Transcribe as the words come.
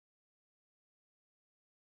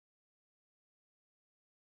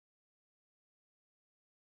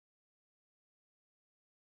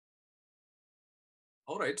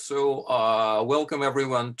All right, so welcome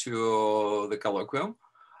everyone to the colloquium.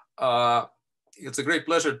 It's a great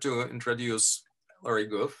pleasure to introduce Larry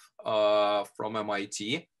Guth from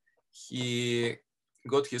MIT. He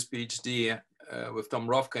got his PhD with Tom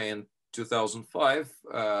Rovka in 2005,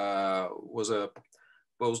 was a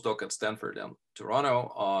postdoc at Stanford and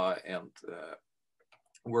Toronto, and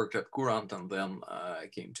worked at Courant and then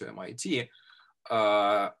came to MIT.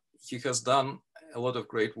 He has done a lot of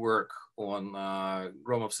great work on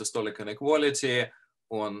Gromov systolic inequality,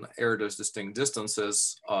 on Erdos distinct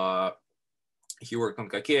distances. He worked on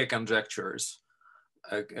Kakeya conjectures,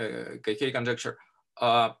 Kakeya conjecture.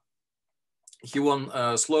 He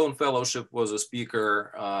won Sloan Fellowship, was a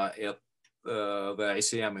speaker at the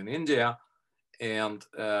ICM in India, and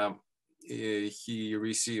he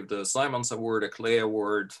received a Simons Award, a Clay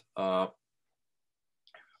Award,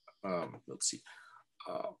 let's see,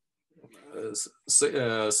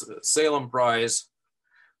 Salem Prize,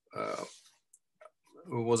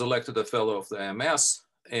 was elected a fellow of the MS,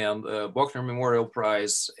 and Bochner Memorial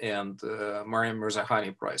Prize, and Mariam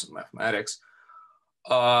Mirzahani Prize in Mathematics.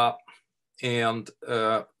 So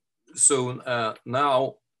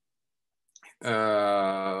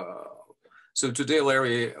today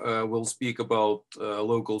Larry will speak about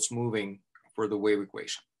local smoothing for the wave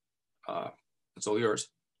equation. It's all yours.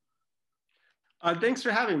 Thanks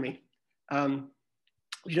for having me.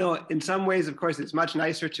 You know, in some ways, of course, it's much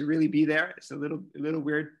nicer to really be there. It's a little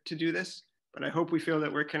weird to do this, but I hope we feel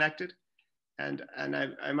that we're connected. And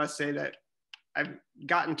I must say that I've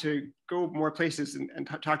gotten to go more places and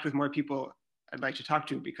talk with more people I'd like to talk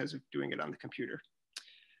to because of doing it on the computer.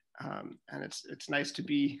 And it's nice to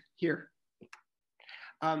be here.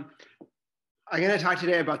 I'm going to talk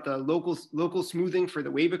today about the local smoothing for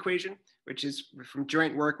the wave equation, which is from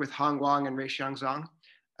joint work with Wang and Ruixiang Zhang.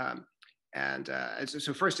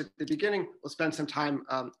 So first at the beginning, we'll spend some time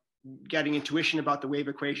getting intuition about the wave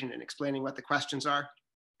equation and explaining what the questions are.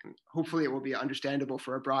 And hopefully it will be understandable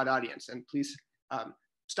for a broad audience. And please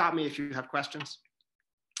stop me if you have questions.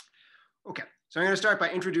 Okay, so I'm going to start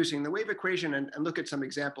by introducing the wave equation and look at some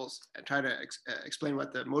examples and try to explain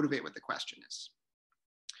motivate what the question is.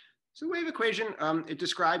 So the wave equation, it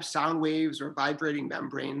describes sound waves or vibrating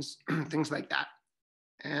membranes, things like that.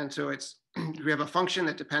 And so we have a function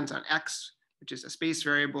that depends on x, which is a space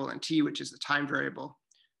variable, and t, which is the time variable.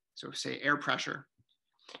 So say air pressure.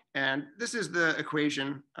 And this is the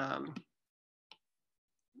equation.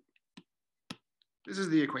 This is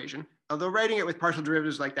the equation. Although writing it with partial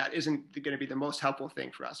derivatives like that isn't going to be the most helpful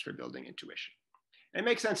thing for us for building intuition. It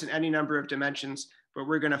makes sense in any number of dimensions, but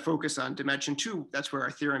we're going to focus on dimension 2. That's where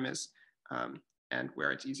our theorem is, and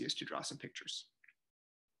where it's easiest to draw some pictures.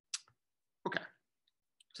 Okay.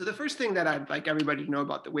 So the first thing that I'd like everybody to know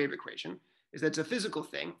about the wave equation is that it's a physical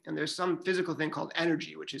thing, and there's some physical thing called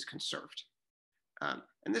energy, which is conserved. And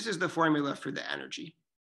this is the formula for the energy.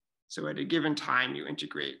 So at a given time, you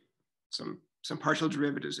integrate some partial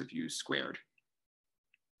derivatives of u squared.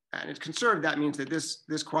 And it's conserved. That means that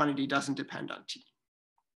this quantity doesn't depend on t.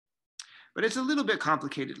 But it's a little bit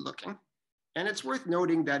complicated looking. And it's worth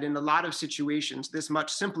noting that in a lot of situations, this much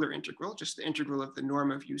simpler integral, just the integral of the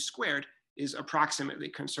norm of u squared, is approximately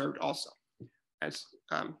conserved also. As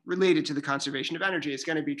related to the conservation of energy, it's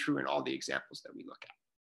going to be true in all the examples that we look at.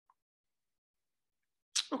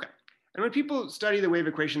 Okay, and when people study the wave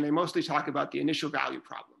equation, they mostly talk about the initial value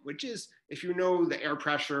problem, which is if you know the air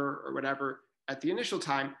pressure or whatever at the initial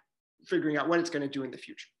time, figuring out what it's going to do in the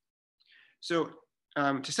future. So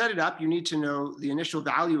to set it up, you need to know the initial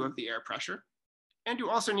value of the air pressure, and you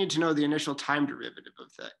also need to know the initial time derivative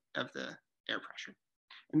of the air pressure.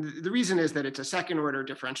 And the reason is that it's a second order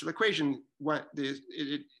differential equation. What the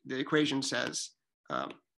equation says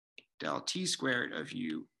del t squared of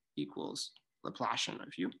u equals Laplacian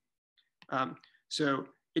of u. So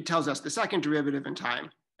it tells us the second derivative in time,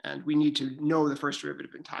 and we need to know the first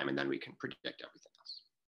derivative in time, and then we can predict everything else.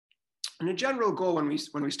 And a general goal when we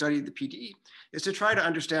study the PDE is to try to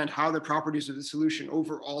understand how the properties of the solution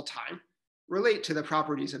over all time relate to the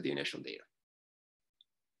properties of the initial data.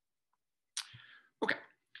 Okay.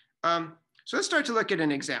 So let's start to look at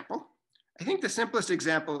an example. I think the simplest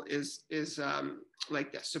example is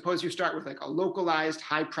like this. Suppose you start with like a localized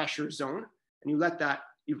high pressure zone and you let that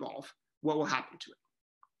evolve. What will happen to it?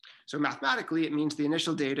 So mathematically, it means the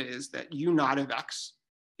initial data is that u naught of x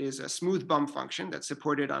is a smooth bump function that's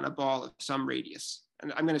supported on a ball of some radius.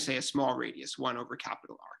 And I'm going to say a small radius, 1 over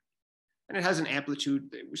capital R. And it has an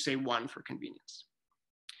amplitude that we say 1 for convenience.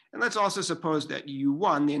 And let's also suppose that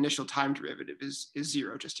u1, the initial time derivative, is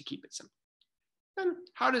 0, just to keep it simple. Then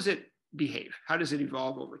how does it behave? How does it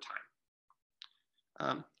evolve over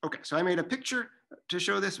Okay, so I made a picture to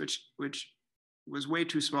show this, which was way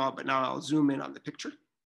too small, but now I'll zoom in on the picture.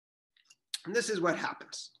 And this is what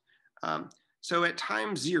happens. So at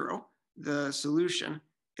time 0, the solution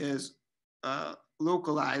is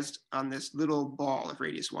localized on this little ball of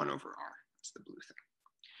radius 1 over r. That's the blue thing.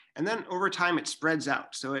 And then over time, it spreads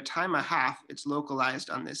out. So at time 1/2, it's localized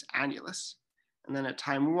on this annulus. And then at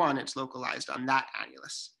time 1, it's localized on that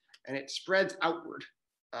annulus. And it spreads outward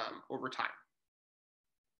over time.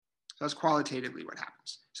 So that's qualitatively what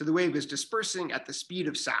happens. So the wave is dispersing at the speed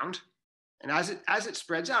of sound. And as it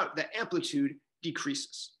spreads out, the amplitude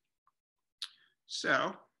decreases.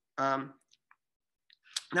 So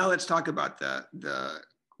now let's talk about a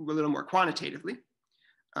little more quantitatively.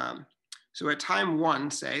 So at time 1,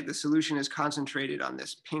 say, the solution is concentrated on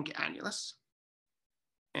this pink annulus.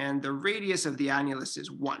 And the radius of the annulus is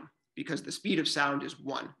 1, because the speed of sound is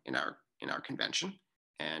 1 in our convention.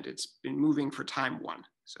 And it's been moving for time 1.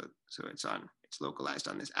 So it's localized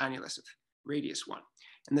on this annulus of radius 1.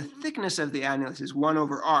 And the thickness of the annulus is 1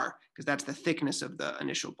 over r, because that's the thickness of the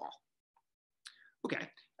initial ball. Okay,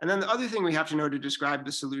 and then the other thing we have to know to describe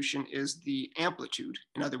the solution is the amplitude.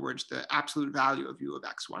 In other words, the absolute value of u of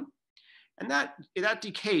x1. And that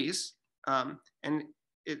decays,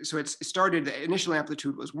 so it started, the initial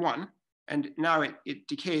amplitude was 1, and now it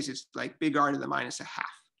decays, it's like big R to the minus 1/2.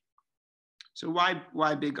 So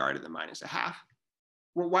why big R to the minus 1/2?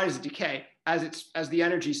 Well, why does it decay? As the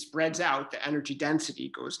energy spreads out, the energy density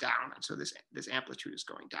goes down, and so this amplitude is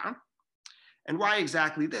going down. And why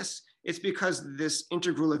exactly this? It's because this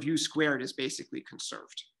integral of u squared is basically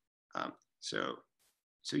conserved.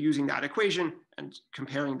 So using that equation and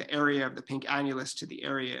comparing the area of the pink annulus to the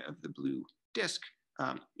area of the blue disk,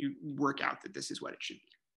 you work out that this is what it should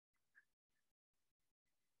be.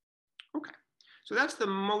 Okay, so that's the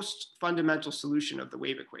most fundamental solution of the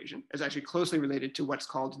wave equation. It's actually closely related to what's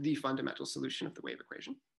called the fundamental solution of the wave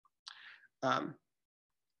equation.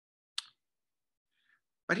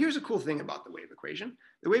 But here's a cool thing about the wave equation.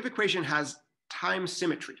 The wave equation has time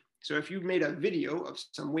symmetry. So if you made a video of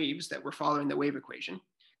some waves that were following the wave equation,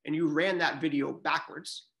 and you ran that video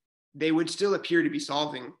backwards, they would still appear to be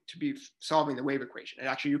solving the wave equation. And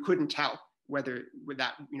actually, you couldn't tell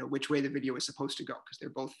which way the video is supposed to go, because they're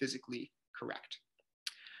both physically correct.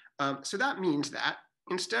 So that means that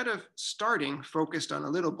instead of starting focused on a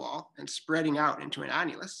little ball and spreading out into an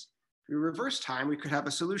annulus, if we reverse time, we could have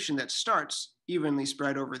a solution that starts evenly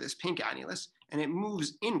spread over this pink annulus, and it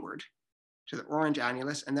moves inward to the orange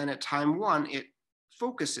annulus, and then at time 1, it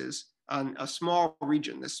focuses on a small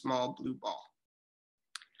region, this small blue ball.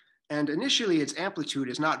 And initially, its amplitude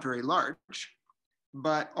is not very large,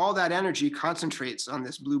 but all that energy concentrates on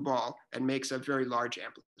this blue ball and makes a very large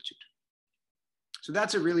amplitude. So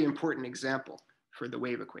that's a really important example for the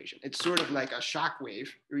wave equation. It's sort of like a shock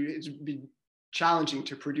wave. It's been challenging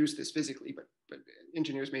to produce this physically, but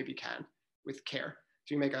engineers maybe can with care.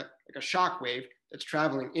 So you make a shock wave that's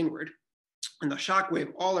traveling inward, and the shock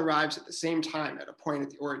wave all arrives at the same time at a point at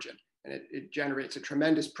the origin, and it generates a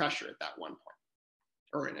tremendous pressure at that one point,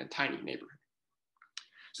 or in a tiny neighborhood.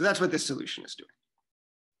 So that's what this solution is doing.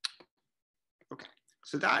 Okay,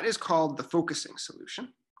 so that is called the focusing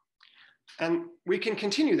solution. And we can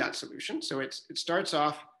continue that solution. So it starts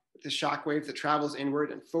off with the shock wave that travels inward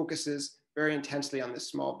and focuses very intensely on this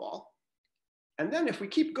small ball. And then if we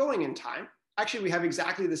keep going in time, actually we have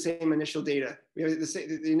exactly the same initial data. We have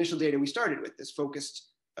the initial data we started with, this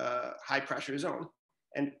focused high pressure zone,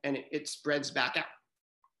 and it spreads back out.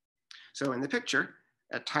 So in the picture,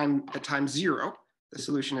 at time 0, the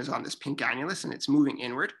solution is on this pink annulus and it's moving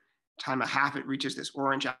inward. Time 1/2, it reaches this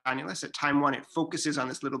orange annulus. At time 1, it focuses on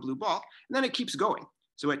this little blue ball, and then it keeps going.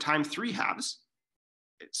 So at time 3/2,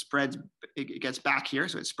 it gets back here,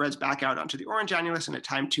 so it spreads back out onto the orange annulus, and at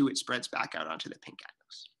time 2, it spreads back out onto the pink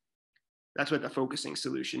annulus. That's what the focusing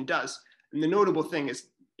solution does. And the notable thing is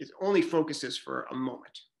it only focuses for a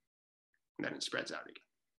moment, and then it spreads out again.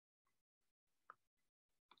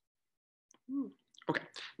 Okay,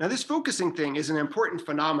 now this focusing thing is an important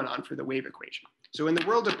phenomenon for the wave equation. So in the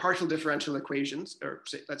world of partial differential equations, or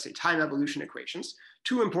let's say time evolution equations,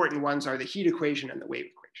 2 important ones are the heat equation and the wave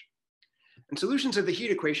equation. And solutions of the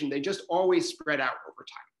heat equation, they just always spread out over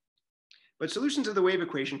time. But solutions of the wave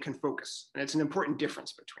equation can focus, and it's an important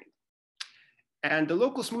difference between them. And the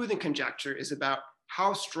local smoothing conjecture is about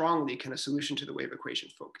how strongly can a solution to the wave equation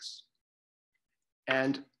focus.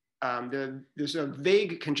 And there's a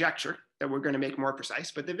vague conjecture that we're going to make more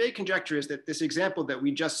precise, but the vague conjecture is that this example that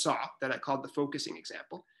we just saw, that I called the focusing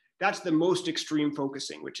example, that's the most extreme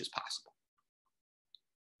focusing which is possible.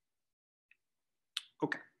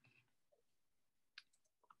 Okay.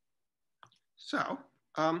 So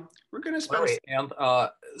We're going to spend. Larry, and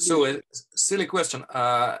so a silly question.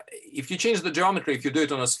 If you change the geometry, if you do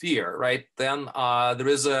it on a sphere, right, then there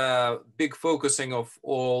is a big focusing of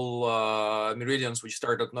all meridians which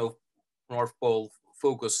start at North Pole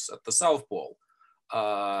focus at the South Pole.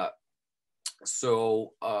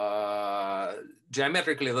 So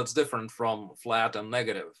geometrically, that's different from flat and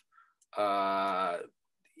negative.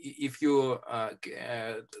 If you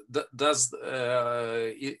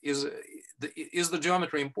is the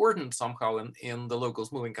geometry important somehow in the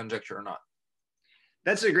locals moving conjecture or not?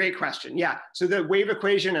 That's a great question. Yeah. So the wave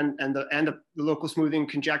equation and the local smoothing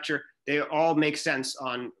conjecture, they all make sense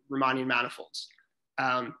on Riemannian manifolds.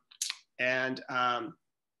 Take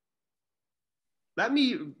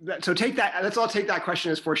that. Let's all take that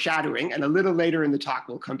question as foreshadowing, and a little later in the talk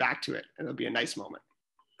we'll come back to it, and it'll be a nice moment.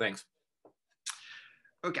 Thanks.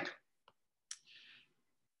 Okay.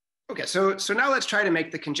 Okay, so now let's try to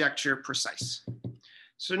make the conjecture precise.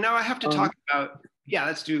 So now I have to talk about,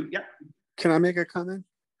 let's do, Can I make a comment?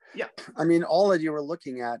 Yeah. I mean, all that you were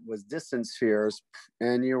looking at was distance spheres,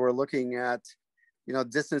 and you were looking at,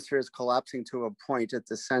 distance spheres collapsing to a point at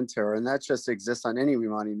the center, and that just exists on any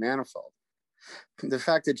Riemannian manifold. The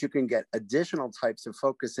fact that you can get additional types of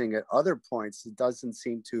focusing at other points doesn't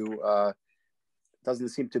seem to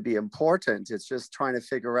be important. It's just trying to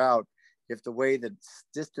figure out if the way that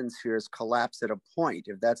distance spheres collapse at a point,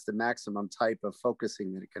 if that's the maximum type of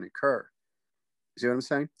focusing that can occur. See what I'm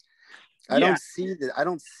saying? I don't see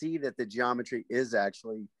that the geometry is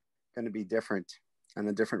actually going to be different on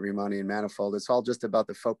a different Riemannian manifold. It's all just about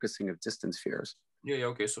the focusing of distance spheres. Yeah.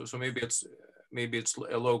 Okay. So maybe it's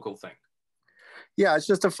a local thing. Yeah, it's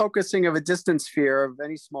just a focusing of a distance sphere of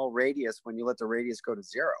any small radius when you let the radius go to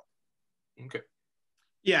 0. Okay.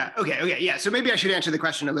 Yeah, okay, yeah. So maybe I should answer the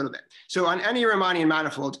question a little bit. So on any Riemannian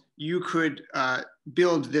manifold, you could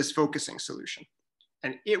build this focusing solution,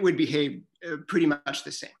 and it would behave pretty much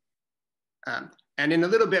the same. And in a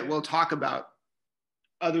little bit, we'll talk about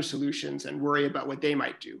other solutions and worry about what they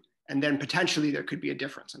might do. And then potentially there could be a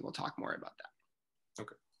difference, and we'll talk more about that.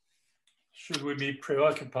 Okay. Should we be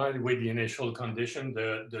preoccupied with the initial condition,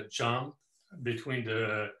 the jump between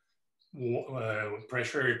the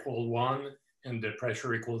pressure equal 1 and the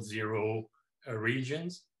pressure equals 0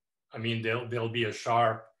 regions? I mean, there'll be a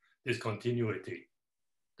sharp discontinuity.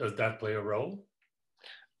 Does that play a role?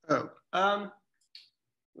 Let's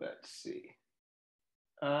see.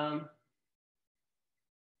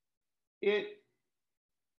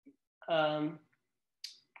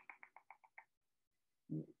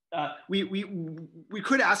 We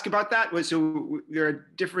could ask about that. So there are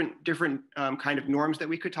different kind of norms that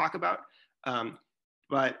we could talk about,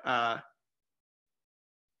 but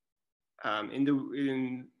in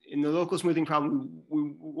the local smoothing problem,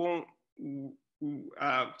 we won't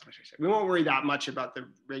worry that much about the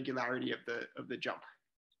regularity of the jump.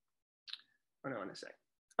 What do I want to say?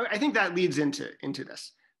 I think that leads into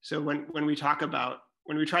this. So when we try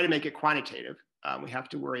to make it quantitative, we have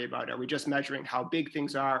to worry about, are we just measuring how big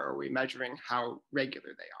things are, or are we measuring how regular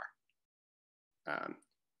they are?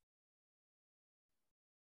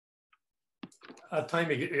 At time,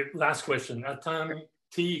 last question, at time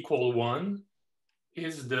t equal 1,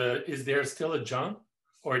 is there still a jump,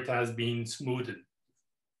 or it has been smoothed?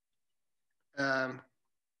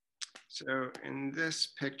 So in this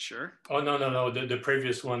picture. Oh, no, the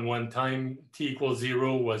previous one, when time t equals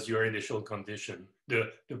 0 was your initial condition.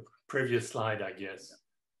 The previous slide, I guess.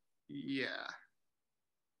 Yeah.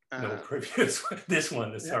 No, previous, this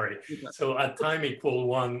one, sorry. So at time equal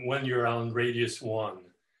 1, when you're on radius 1.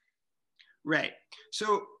 Right.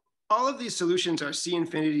 So all of these solutions are C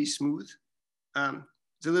infinity smooth.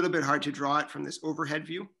 It's a little bit hard to draw it from this overhead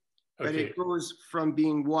view, but it goes from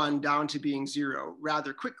being 1 down to being 0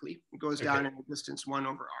 rather quickly. It goes down in the distance 1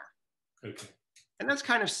 over r. Okay. And that's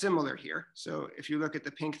kind of similar here. So if you look at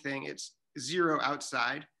the pink thing, it's 0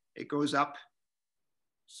 outside. It goes up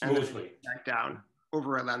smoothly and back down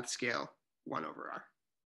over a length scale 1 over r.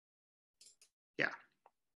 Yeah.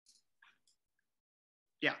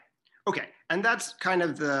 Yeah. Okay. And that's kind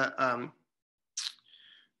of the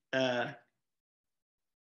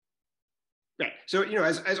right. So,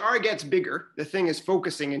 as r gets bigger, the thing is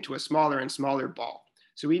focusing into a smaller and smaller ball.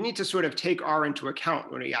 So we need to sort of take r into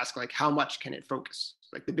account when we ask, like, how much can it focus?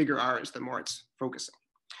 Like, the bigger r is, the more it's focusing.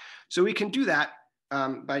 So we can do that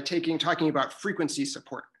by talking about frequency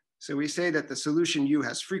support. So we say that the solution U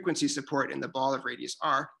has frequency support in the ball of radius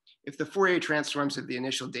r if the Fourier transforms of the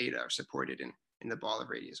initial data are supported in the ball of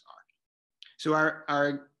radius r. So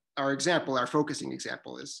our example, our focusing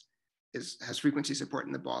example, has frequency support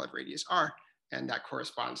in the ball of radius r, and that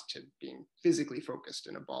corresponds to being physically focused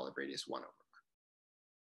in a ball of radius 1 over r.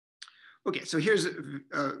 Okay, so here's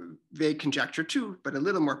a vague conjecture too, but a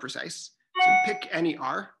little more precise. So pick any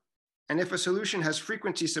R, and if a solution has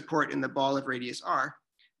frequency support in the ball of radius R,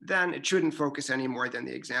 then it shouldn't focus any more than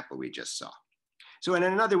the example we just saw. So and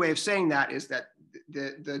another way of saying that is that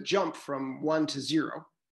the jump from 1 to 0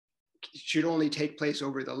 should only take place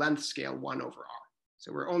over the length scale 1 over R.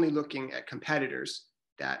 So we're only looking at competitors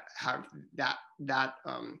that have that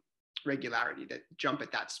regularity, that jump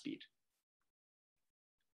at that speed.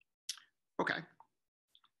 Okay,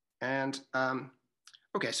 and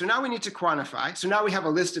okay, so now we need to quantify. So now we have a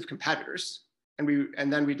list of competitors,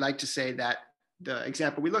 and then we'd like to say that the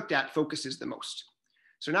example we looked at focuses the most.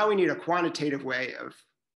 So now we need a quantitative way of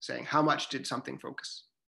saying how much did something focus.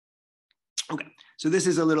 Okay, so this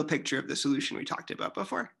is a little picture of the solution we talked about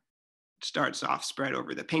before. It starts off spread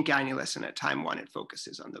over the pink annulus, and at time 1, it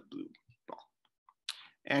focuses on the blue ball.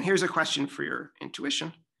 And here's a question for your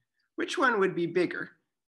intuition. Which one would be bigger?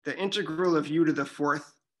 The integral of u to the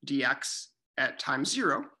 4th dx at time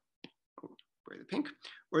 0, where the pink,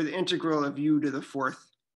 or the integral of u to the 4th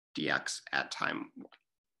dx at time 1.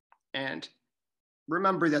 And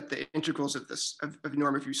remember that the integrals of this of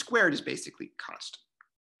norm of u squared is basically constant.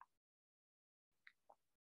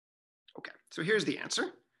 Okay, so here's the answer.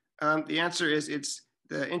 The answer is it's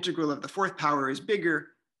the integral of the 4th power is bigger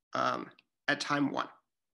at time 1.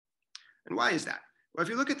 And why is that? Well, if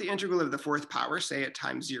you look at the integral of the 4th power, say at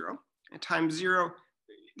time 0,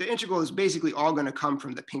 the integral is basically all going to come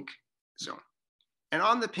from the pink zone. And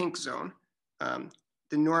on the pink zone,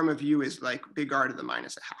 the norm of u is like big R to the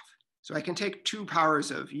minus a half. So I can take 2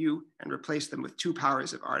 powers of u and replace them with 2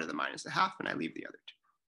 powers of R to the minus a half, and I leave the other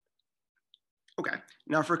 2. Okay,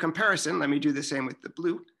 now for comparison, let me do the same with the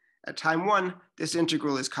blue. At time 1, this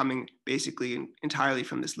integral is coming basically entirely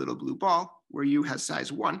from this little blue ball, where u has size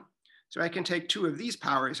 1. So I can take 2 of these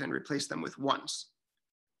powers and replace them with 1s.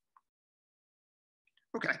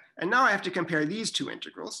 Okay, and now I have to compare these 2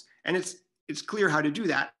 integrals, and it's clear how to do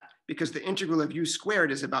that because the integral of u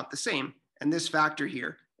squared is about the same, and this factor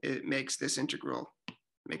here, it makes this integral,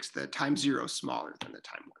 makes the time 0 smaller than the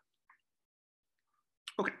time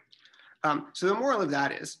 1. Okay, so the moral of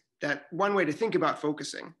that is that one way to think about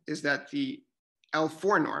focusing is that the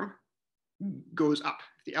L4 norm goes up.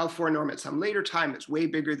 If the L4 norm at some later time is way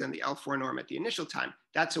bigger than the L4 norm at the initial time,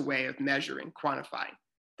 that's a way of measuring, quantifying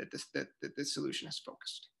that this solution is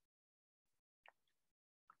focused.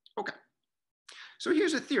 Okay, so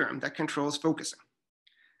here's a theorem that controls focusing.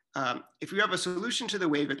 If we have a solution to the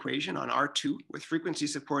wave equation on R2 with frequency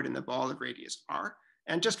support in the ball of radius R,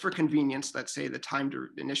 and just for convenience, let's say the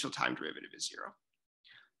initial time derivative is 0,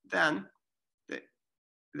 then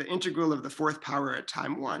the integral of the 4th power at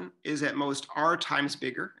time 1 is at most R times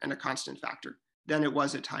bigger and a constant factor than it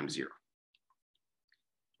was at time 0.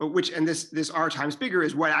 And this R times bigger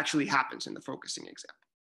is what actually happens in the focusing example.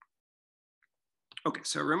 Okay,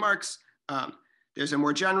 so remarks. There's a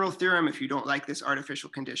more general theorem if you don't like this artificial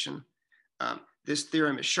condition. This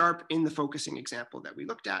theorem is sharp in the focusing example that we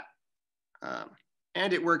looked at.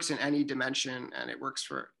 And it works in any dimension, and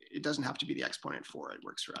it doesn't have to be the exponent 4, it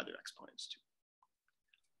works for other exponents too.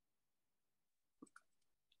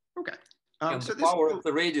 Okay. And so the power of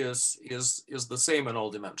the radius is the same in all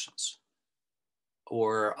dimensions,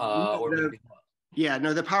 or maybe not. Yeah,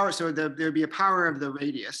 no, the power. So there'd be a power of the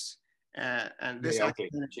radius, and this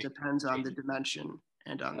depends on the dimension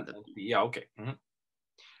and on the. Yeah. Okay.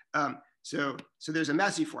 Mm-hmm. So there's a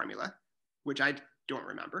messy formula, which I don't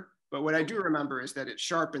remember, but what I do remember is that it's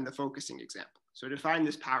sharp in the focusing example. So to find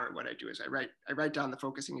this power, what I do is I write down the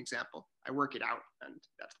focusing example, I work it out, and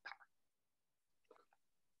that's the power.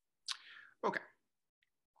 Okay,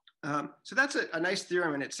 so that's a nice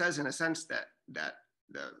theorem, and it says in a sense that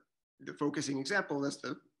the focusing example is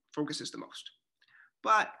the focus is the most.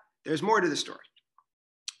 But there's more to the story.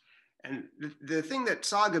 And the thing that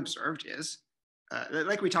Sogge observed is,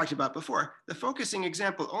 like we talked about before, the focusing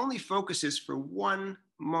example only focuses for one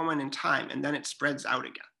moment in time, and then it spreads out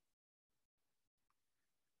again.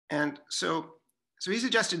 And so he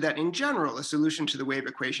suggested that in general, a solution to the wave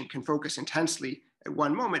equation can focus intensely at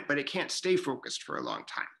one moment, but it can't stay focused for a long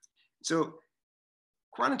time. So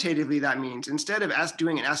quantitatively, that means instead of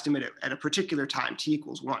doing an estimate at a particular time, t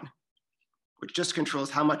equals 1, which just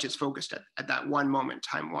controls how much it's focused at that one moment,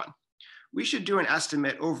 time 1, we should do an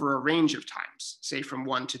estimate over a range of times, say from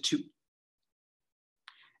 1 to 2.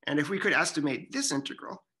 And if we could estimate this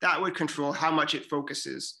integral, that would control how much it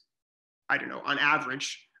focuses, I don't know, on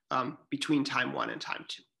average, between time 1 and time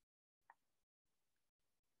 2.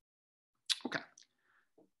 Okay,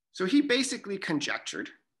 so he basically conjectured.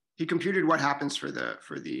 He computed what happens for the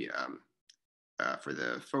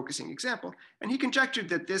focusing example, and he conjectured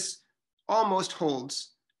that this almost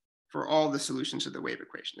holds for all the solutions of the wave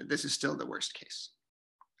equation. This is still the worst case.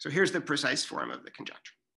 So here's the precise form of the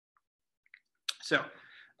conjecture. So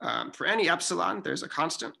for any epsilon, there's a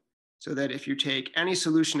constant, so that if you take any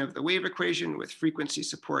solution of the wave equation with frequency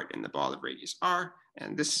support in the ball of radius r,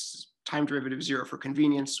 and this time derivative 0 for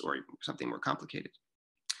convenience or something more complicated,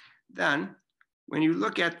 then when you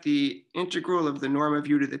look at the integral of the norm of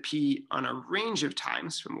u to the p on a range of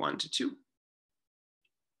times from 1 to 2,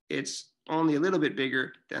 it's only a little bit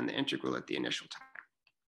bigger than the integral at the initial time.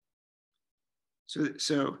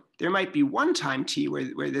 So there might be one time t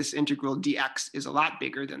where this integral dx is a lot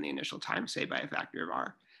bigger than the initial time, say by a factor of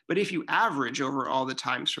r. But if you average over all the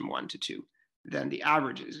times from 1 to 2, then the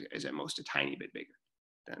average is at most a tiny bit bigger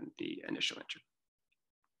than the initial integral.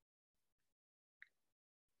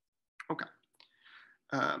 Okay.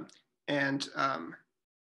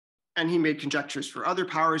 And he made conjectures for other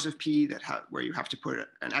powers of p where you have to put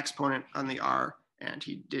an exponent on the r, and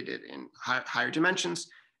he did it in higher dimensions.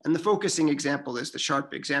 And the focusing example is the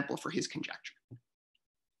sharp example for his conjecture.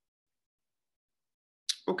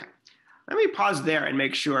 Okay, let me pause there and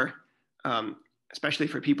make sure, especially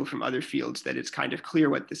for people from other fields, that it's kind of clear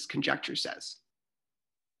what this conjecture says.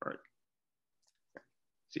 Or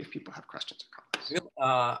see if people have questions or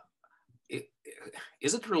comments.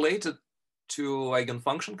 Is it related to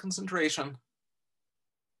eigenfunction concentration?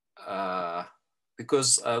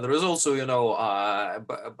 Because there is also,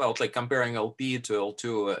 about like comparing LP to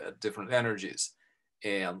L2 at different energies.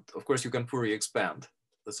 And of course you can Fourier expand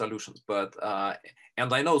the solutions, but,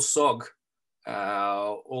 and I know Sogge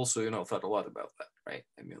also, thought a lot about that, right?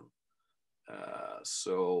 I mean,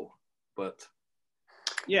 but.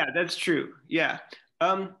 Yeah, that's true, yeah.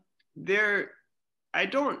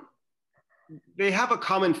 They have a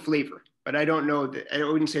common flavor, but I don't know that, I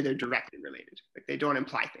wouldn't say they're directly related. Like they don't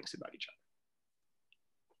imply things about each other.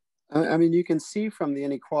 I mean, you can see from the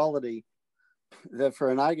inequality that for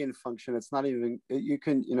an eigenfunction, it's not even,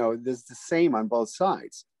 there's the same on both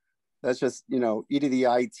sides. That's just, e to the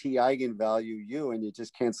it eigenvalue u, and it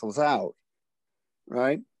just cancels out,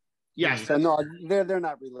 right? Yes. So no, they're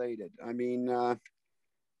not related. I mean, the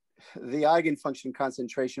eigenfunction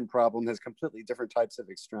concentration problem has completely different types of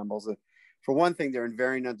extremals. For one thing, they're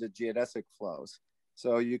invariant under geodesic flows.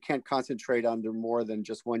 So you can't concentrate under more than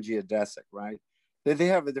just one geodesic, right? They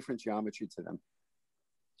have a different geometry to them.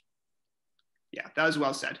 Yeah, that was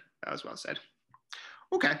well said. That was well said.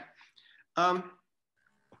 Okay.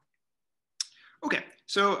 Okay,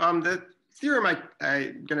 so the theorem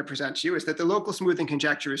I'm going to present to you is that the local smoothing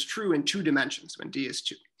conjecture is true in 2 dimensions when d is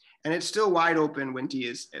 2. And it's still wide open when d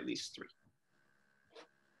is at least 3.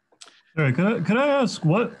 Sorry, could I ask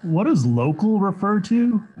what does local refer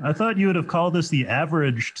to? I thought you would have called this the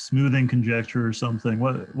averaged smoothing conjecture or something.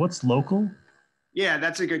 What's local? Yeah,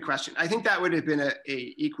 that's a good question. I think that would have been a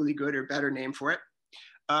equally good or better name for it.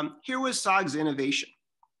 Here was Sogge's innovation.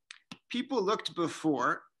 People looked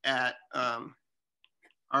before at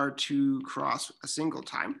R2 cross a single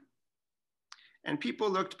time, and people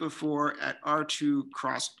looked before at R2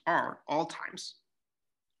 cross R all times.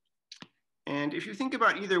 And if you think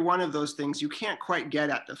about either one of those things, you can't quite get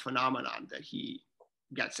at the phenomenon that he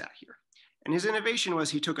gets at here. And his innovation was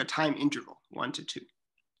he took a time interval, 1 to 2.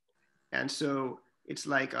 And so it's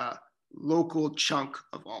like a local chunk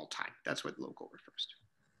of all time. That's what local refers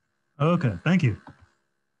to. Okay, thank you.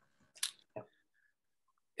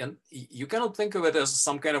 And you cannot think of it as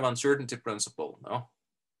some kind of uncertainty principle, no?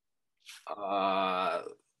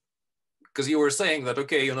 Because you were saying that,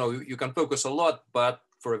 okay, you can focus a lot, but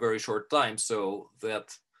for a very short time. So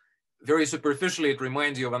that very superficially, it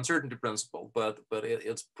reminds you of uncertainty principle, but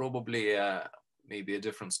it's probably maybe a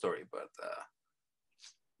different story, but.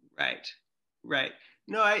 Right.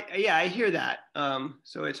 No, I hear that.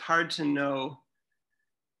 So it's hard to know.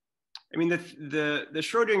 I mean, the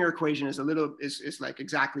Schrodinger equation is like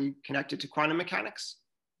exactly connected to quantum mechanics.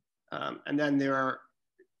 And then there are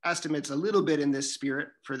estimates a little bit in this spirit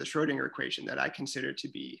for the Schrodinger equation that I consider to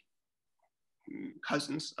be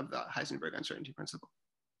cousins of the Heisenberg uncertainty principle.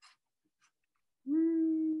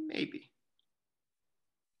 Maybe.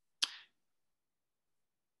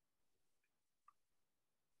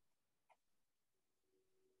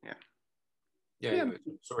 Yeah.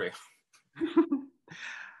 Sorry.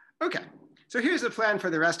 Okay, so here's the plan for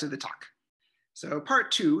the rest of the talk. So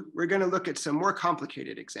part 2, we're going to look at some more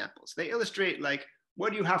complicated examples. They illustrate like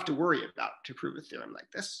what do you have to worry about to prove a theorem like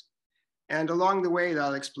this. And along the way,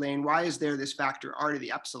 I'll explain why is there this factor r to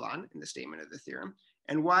the epsilon in the statement of the theorem,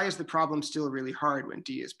 and why is the problem still really hard when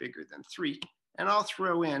d is bigger than 3. And I'll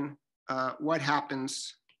throw in what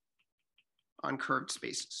happens on curved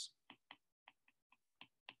spaces.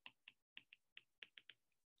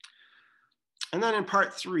 And then in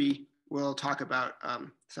part 3, we'll talk about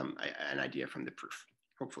an idea from the proof,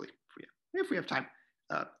 hopefully, if we have time.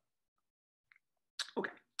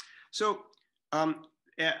 Okay, so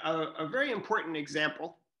a very important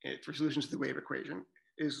example for solutions to the wave equation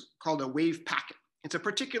is called a wave packet. It's a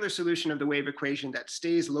particular solution of the wave equation that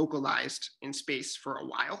stays localized in space for a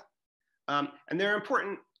while. And they're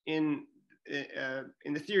important in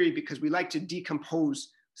the theory because we like to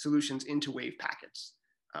decompose solutions into wave packets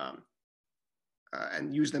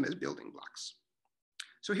and use them as building blocks.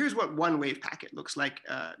 So here's what one wave packet looks like.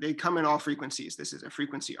 They come in all frequencies. This is a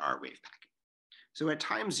frequency R wave packet. So at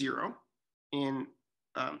time 0 in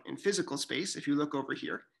physical space, if you look over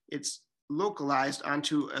here, it's localized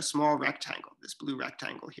onto a small rectangle, this blue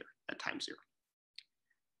rectangle here at time 0.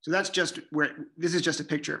 So that's just where, this is just a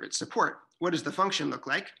picture of its support. What does the function look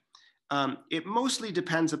like? It mostly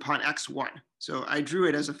depends upon x1. So I drew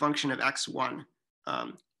it as a function of x1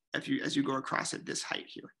 as you go across at this height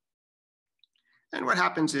here. And what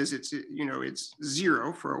happens is it's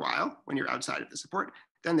 0 for a while when you're outside of the support.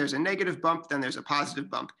 Then there's a negative bump, then there's a positive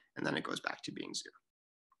bump, and then it goes back to being 0.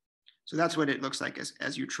 So that's what it looks like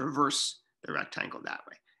as you traverse the rectangle that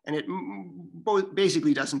way. And it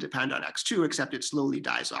basically doesn't depend on x2, except it slowly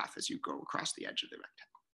dies off as you go across the edge of the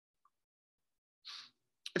rectangle.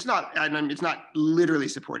 It's not literally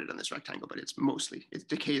supported on this rectangle, but it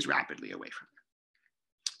decays rapidly away from it.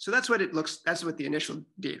 So that's what the initial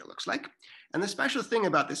data looks like. And the special thing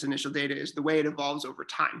about this initial data is the way it evolves over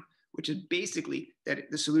time, which is basically that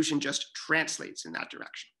the solution just translates in that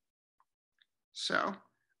direction. So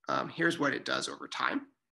here's what it does over time.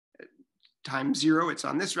 At time 0, it's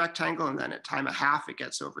on this rectangle, and then at time 1/2, it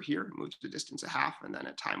gets over here, it moves the distance 1/2, and then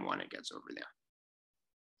at time 1, it gets over there.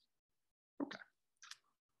 Okay.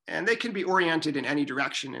 And they can be oriented in any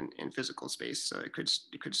direction in physical space. So it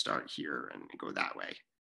could start here and go that way.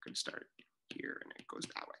 It could start here and it goes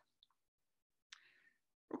that way.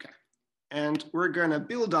 Okay. And we're going to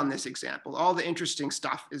build on this example. All the interesting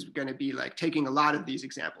stuff is going to be like taking a lot of these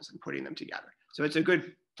examples and putting them together. So it's a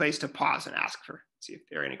good place to pause and see if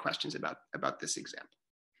there are any questions about this example.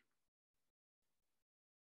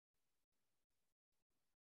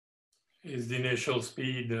 Is the initial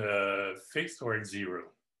speed fixed or at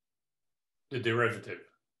 0? The derivative.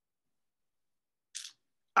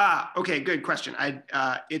 Okay, good question.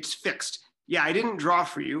 It's fixed. Yeah, I didn't draw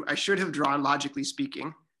for you. I should have drawn, logically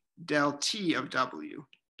speaking, del t of w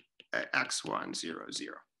at x1, 0,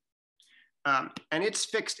 0. And it's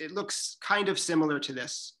fixed. It looks kind of similar to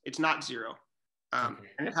this. It's not 0.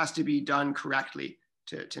 Okay. And it has to be done correctly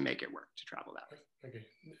to make it work, to travel that way. Okay.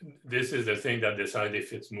 This is the thing that decides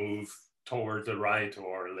if it's moved toward the right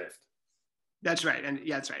or left. That's right. And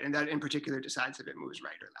yeah, that's right. And that in particular decides if it moves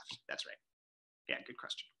right or left. That's right. Yeah, good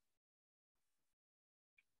question.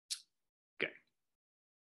 Good.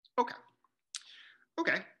 Okay.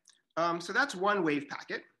 Okay. So that's one wave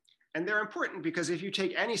packet. And they're important because if you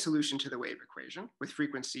take any solution to the wave equation with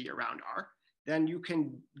frequency around R, then you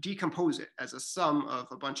can decompose it as a sum of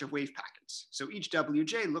a bunch of wave packets. So each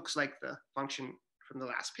Wj looks like the function from the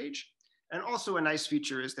last page. And also a nice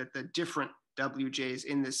feature is that the different Wj's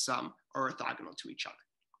in this sum are orthogonal to each other.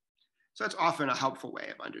 So that's often a helpful way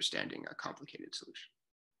of understanding a complicated solution.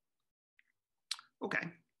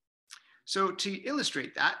 Okay, so to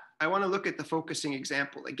illustrate that, I want to look at the focusing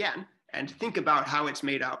example again and think about how it's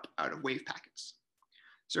made up out of wave packets.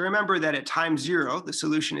 So remember that at time 0, the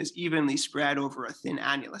solution is evenly spread over a thin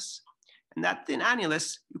annulus. And that thin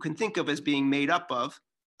annulus you can think of as being made up of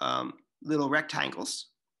little rectangles.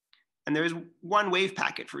 And there is one wave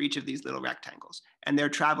packet for each of these little rectangles, and they're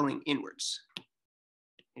traveling inwards.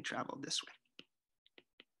 They travel this way.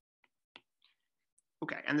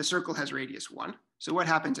 Okay, and the circle has radius 1. So what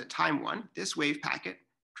happens at time 1? This wave packet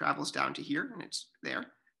travels down to here, and it's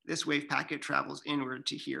there. This wave packet travels inward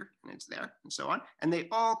to here, and it's there, and so on. And they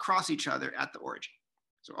all cross each other at the origin.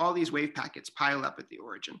 So all these wave packets pile up at the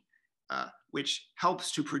origin, which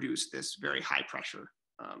helps to produce this very high pressure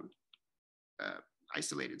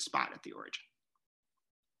isolated spot at the origin.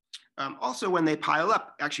 Also, when they pile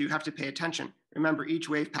up, actually you have to pay attention. Remember, each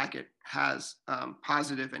wave packet has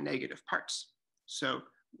positive and negative parts. So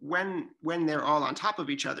when they're all on top of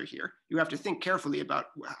each other here, you have to think carefully about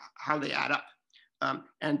how they add up.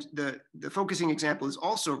 And the focusing example is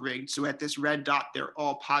also rigged, so at this red dot, they're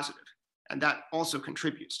all positive. And that also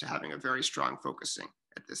contributes to having a very strong focusing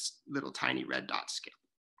at this little tiny red dot scale.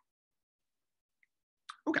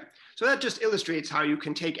 Okay, so that just illustrates how you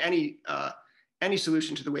can take any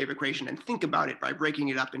solution to the wave equation and think about it by breaking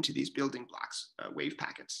it up into these building blocks, wave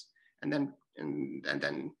packets, and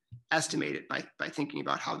then estimate it by thinking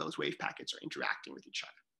about how those wave packets are interacting with each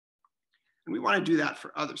other. And we want to do that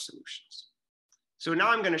for other solutions. So now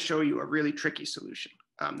I'm going to show you a really tricky solution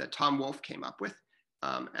that Tom Wolfe came up with,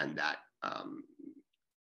 and that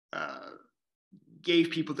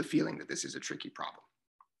gave people the feeling that this is a tricky problem.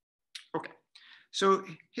 Okay, so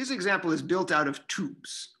his example is built out of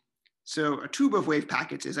tubes. So a tube of wave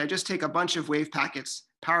packets is I just take a bunch of wave packets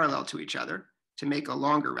parallel to each other to make a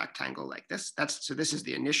longer rectangle like this. So this is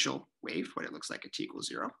the initial wave, what it looks like at t equals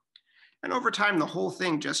 0. And over time, the whole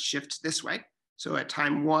thing just shifts this way. So at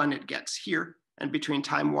time 1, it gets here. And between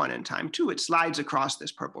time 1 and time 2, it slides across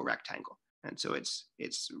this purple rectangle. And so its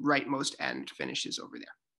rightmost end finishes over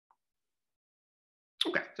there.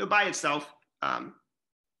 Okay, so by itself,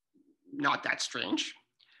 not that strange.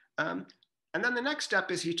 And then the next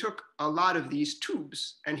step is he took a lot of these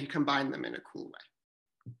tubes and he combined them in a cool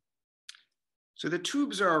way. So the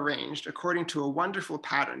tubes are arranged according to a wonderful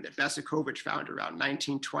pattern that Besekovich found around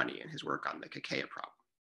 1920 in his work on the Kakeya problem.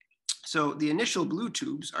 So the initial blue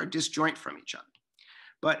tubes are disjoint from each other.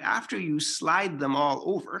 But after you slide them all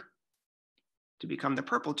over to become the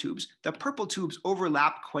purple tubes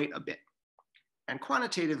overlap quite a bit. And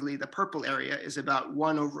quantitatively, the purple area is about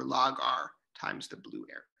 1 over log r times the blue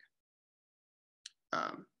area.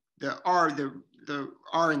 The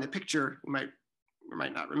r in the picture, you might or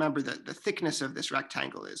might not remember that the thickness of this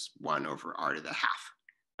rectangle is 1 over r to the half.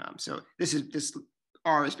 So this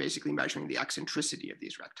r is basically measuring the eccentricity of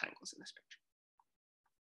these rectangles in this picture.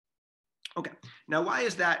 Okay, now why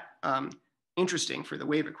is that interesting for the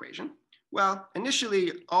wave equation? Well,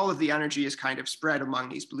 initially, all of the energy is kind of spread among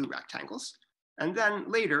these blue rectangles. And then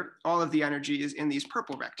later, all of the energy is in these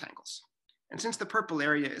purple rectangles. And since the purple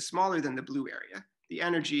area is smaller than the blue area, the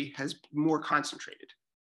energy has more concentrated.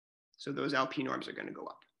 So those LP norms are going to go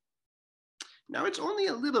up. Now it's only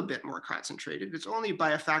a little bit more concentrated. It's only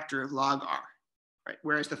by a factor of log r, right?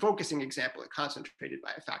 Whereas the focusing example, it concentrated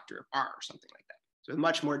by a factor of r or something like that. So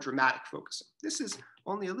much more dramatic focusing. This is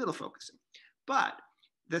only a little focusing. But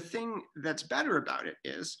the thing that's better about it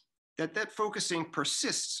is that that focusing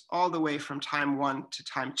persists all the way from time 1 to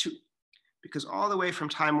time 2. Because all the way from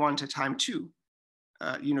time 1 to time 2,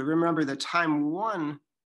 remember that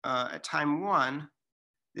at time 1,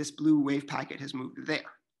 this blue wave packet has moved there.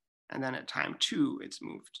 And then at time 2, it's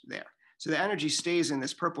moved there. So the energy stays in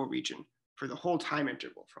this purple region for the whole time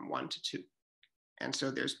interval from 1 to 2. And so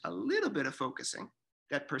there's a little bit of focusing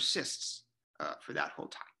that persists for that whole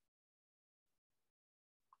time.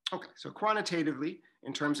 Okay, so quantitatively,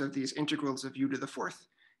 in terms of these integrals of u to the 4th,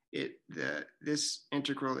 this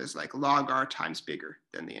integral is like log r times bigger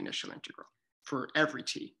than the initial integral for every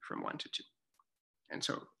t from 1 to 2. And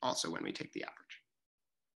so also when we take the average.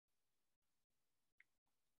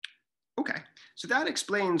 Okay, so that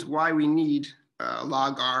explains why we need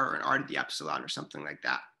log r or an r to the epsilon or something like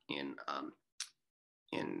that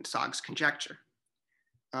in Sogge's conjecture.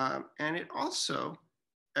 And it also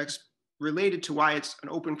related to why it's an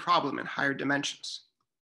open problem in higher dimensions.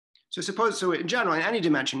 So in general, in any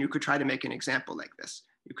dimension, you could try to make an example like this.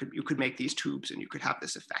 You could make these tubes and you could have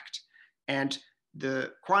this effect. And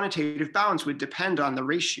the quantitative bounds would depend on the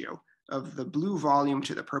ratio of the blue volume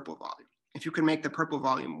to the purple volume. If you can make the purple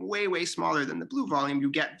volume way, way smaller than the blue volume, you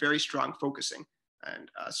get very strong focusing and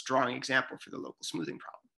a strong example for the local smoothing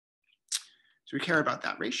problem. So we care about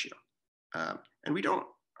that ratio. And we don't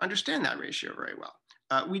understand that ratio very well.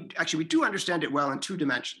 We do understand it well in 2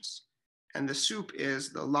 dimensions. And the soup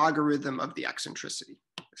is the logarithm of the eccentricity.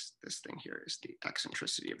 This thing here is the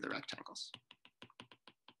eccentricity of the rectangles.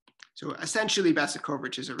 So essentially,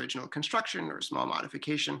 Besekovich's original construction or small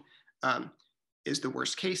modification is the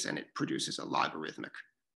worst case, and it produces a logarithmic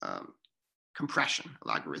compression, a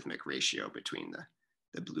logarithmic ratio between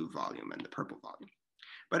the blue volume and the purple volume.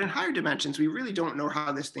 But in higher dimensions, we really don't know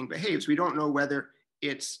how this thing behaves. We don't know whether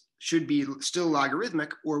it should be still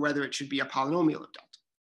logarithmic or whether it should be a polynomial of delta.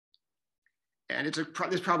 And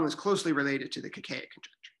this problem is closely related to the Kakeya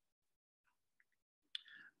conjecture.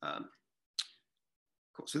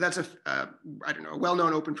 Cool. So that's a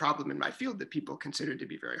well-known open problem in my field that people consider to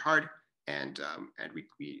be very hard. And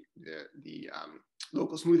the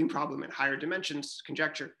local smoothing problem in higher dimensions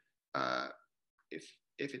conjecture, if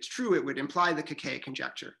it's true, it would imply the Kakeya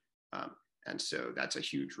conjecture. And so that's a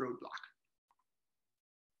huge roadblock.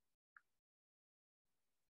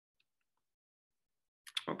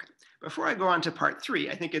 Okay, before I go on to part 3,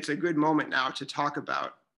 I think it's a good moment now to talk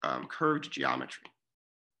about curved geometry.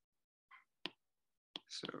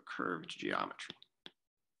 So curved geometry.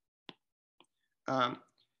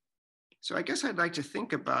 So I guess I'd like to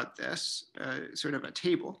think about this sort of a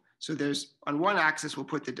table. So there's, on one axis, we'll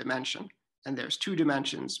put the dimension, and there's 2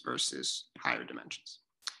 dimensions versus higher dimensions.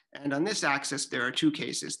 And on this axis, there are 2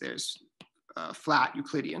 cases. There's flat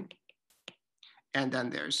Euclidean, and then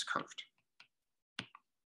there's curved.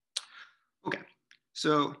 Okay,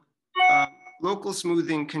 so local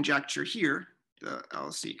smoothing conjecture here, the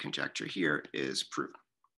LC conjecture here, is proven.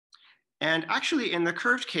 And actually, in the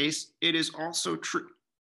curved case, it is also true.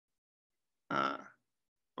 Oh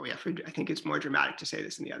yeah, I think it's more dramatic to say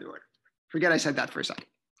this in the other order. Forget I said that for a second.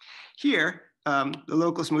 Here, the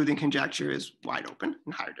local smoothing conjecture is wide open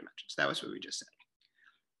in higher dimensions. That was what we just said.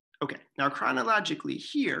 Okay, now chronologically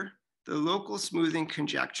here, the local smoothing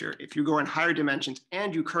conjecture, if you go in higher dimensions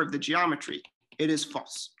and you curve the geometry, it is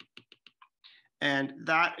false. And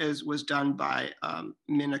that was done by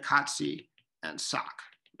Minakazi and Sogge.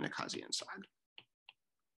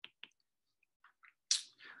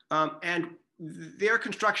 And their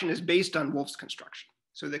construction is based on Wolf's construction.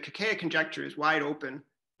 So the Kakeya conjecture is wide open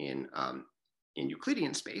in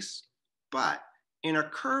Euclidean space, but in a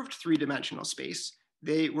curved three-dimensional space,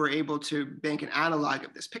 they were able to make an analog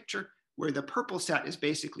of this picture where the purple set is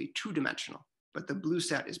basically two-dimensional, but the blue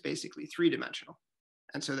set is basically three-dimensional.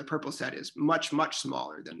 And so the purple set is much, much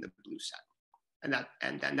smaller than the blue set. And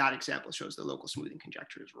then that example shows the local smoothing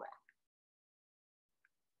conjecture is wrong.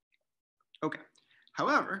 Okay,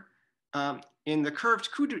 however, in the curved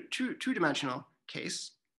two-dimensional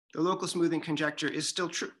case, the local smoothing conjecture is still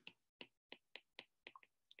true.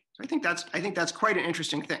 So I think that's quite an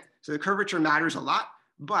interesting thing. So the curvature matters a lot,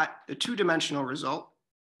 but the two-dimensional result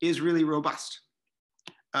is really robust.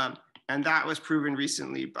 And that was proven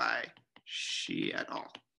recently by Shi et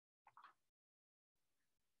al.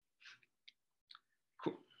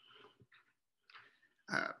 Cool.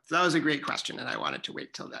 So that was a great question, and I wanted to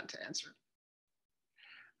wait till then to answer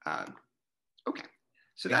it. Okay,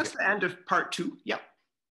 so that's the end of part 2. Yep.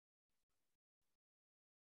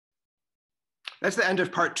 That's the end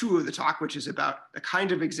of part 2 of the talk, which is about the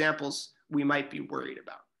kind of examples we might be worried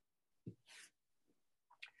about.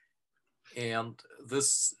 And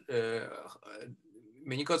this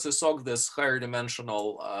Minakazi Sogge, this higher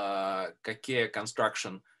dimensional Kakeya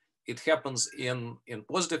construction, it happens in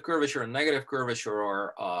positive curvature and negative curvature,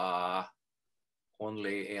 or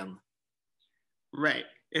only in? Right,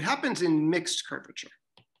 it happens in mixed curvature.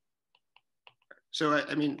 So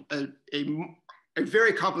I mean, a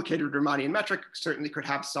very complicated Riemannian metric certainly could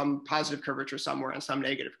have some positive curvature somewhere and some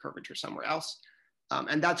negative curvature somewhere else.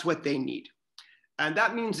 And that's what they need. And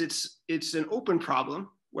that means it's an open problem,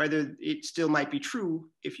 whether it still might be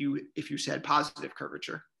true if you said positive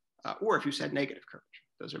curvature or if you said negative curvature.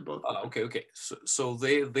 Those are both. Okay. So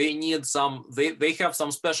they need some, they have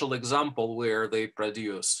some special example where they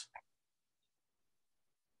produce.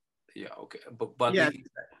 Yeah, okay. But yeah.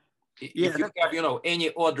 If you have, any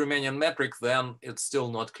odd Riemannian metric, then it's still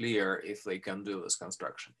not clear if they can do this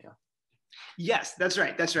construction. Yeah. Yes, that's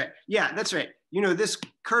right. Yeah, that's right. This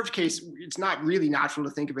curved case, it's not really natural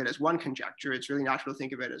to think of it as one conjecture. It's really natural to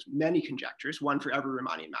think of it as many conjectures, one for every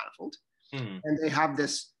Riemannian manifold. And they have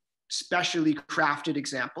this specially crafted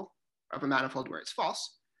example of a manifold where it's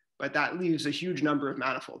false, but that leaves a huge number of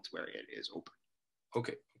manifolds where it is open.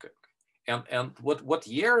 Okay. And what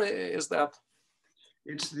year is that?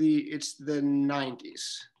 It's the 90s.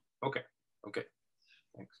 Okay.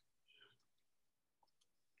 Thanks.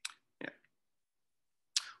 Yeah.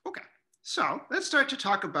 Okay. So let's start to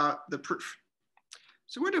talk about the proof.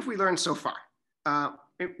 So what have we learned so far?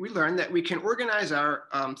 We learned that we can organize our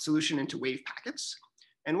solution into wave packets.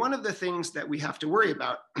 And one of the things that we have to worry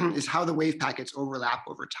about is how the wave packets overlap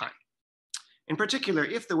over time. In particular,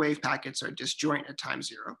 if the wave packets are disjoint at time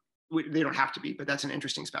 0, they don't have to be, but that's an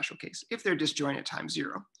interesting special case. If they're disjoint at time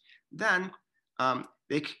 0, then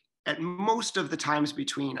at most of the times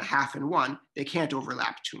between 1/2 and 1, they can't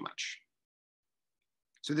overlap too much.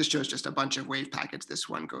 So this shows just a bunch of wave packets. This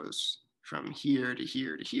one goes from here to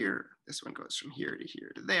here to here. This one goes from here to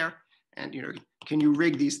here to there. And can you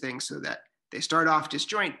rig these things so that they start off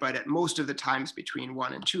disjoint, but at most of the times between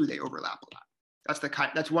 1 and 2, they overlap a lot.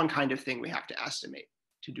 That's one kind of thing we have to estimate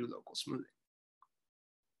to do local smoothing.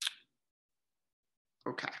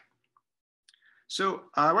 Okay. So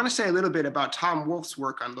I want to say a little bit about Tom Wolf's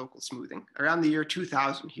work on local smoothing. Around the year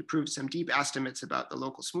 2000, he proved some deep estimates about the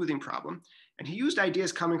local smoothing problem, and he used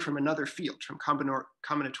ideas coming from another field, from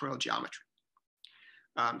combinatorial geometry.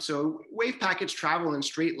 So wave packets travel in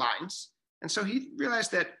straight lines, and so he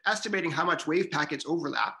realized that estimating how much wave packets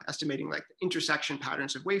overlap, estimating like the intersection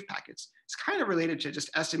patterns of wave packets, is kind of related to just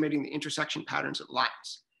estimating the intersection patterns of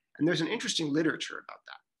lines. And there's an interesting literature about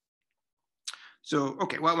that. So,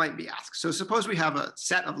 okay, what might be asked? So suppose we have a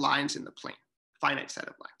set of lines in the plane, finite set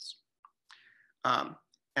of lines.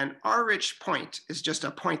 And R rich point is just a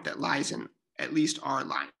point that lies in at least R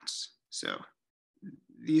lines. So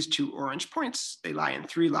these two orange points, they lie in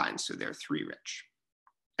 3 lines, so they're 3 rich.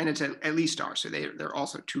 And it's at least R, so they're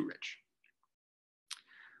also 2 rich.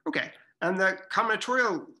 Okay, and the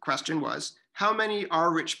combinatorial question was, how many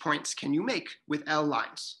R-rich points can you make with L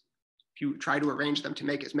lines? If you try to arrange them to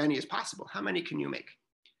make as many as possible, how many can you make?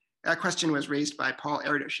 That question was raised by Paul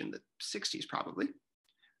Erdős in the 60s, probably.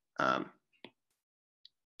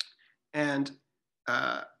 And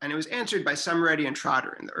it was answered by Summeretti and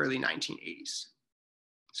Trotter in the early 1980s.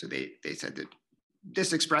 So they said that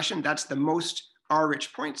this expression, that's the most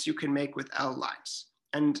R-rich points you can make with L lines.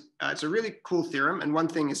 And it's a really cool theorem. And one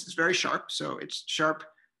thing is it's very sharp. So it's sharp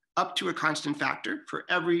up to a constant factor for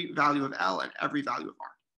every value of L and every value of R.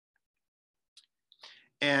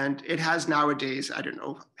 And it has nowadays, I don't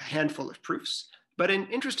know, a handful of proofs. But an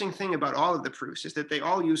interesting thing about all of the proofs is that they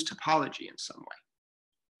all use topology in some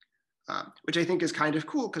way, which I think is kind of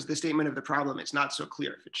cool because the statement of the problem is not so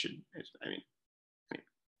clear if it should, I mean,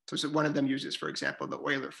 so one of them uses, for example, the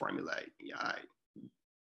Euler formula,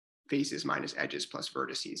 faces minus edges plus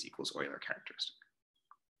vertices equals Euler characteristic.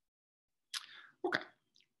 Okay.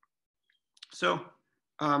 So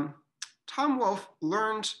Tom Wolfe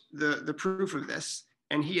learned the proof of this,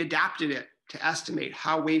 and he adapted it to estimate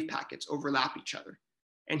how wave packets overlap each other.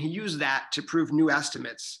 And he used that to prove new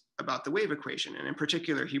estimates about the wave equation. And in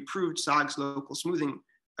particular, he proved Sogge's local smoothing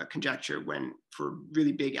conjecture for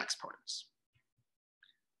really big exponents.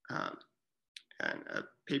 And a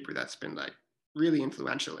paper that's been like really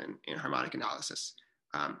influential in harmonic analysis.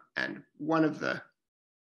 And one of the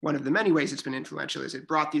many ways it's been influential is it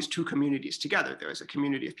brought these two communities together. There was a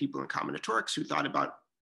community of people in combinatorics who thought about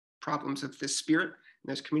problems of this spirit. And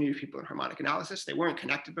there's a community of people in harmonic analysis. They weren't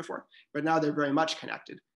connected before, but now they're very much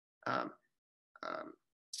connected.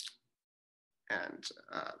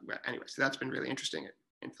 Anyway, so that's been really interesting. It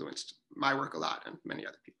influenced my work a lot and many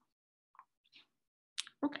other people.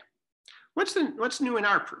 Okay, what's new in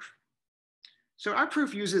our proof? So our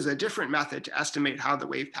proof uses a different method to estimate how the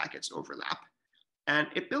wave packets overlap. And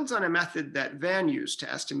it builds on a method that Van used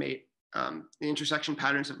to estimate the intersection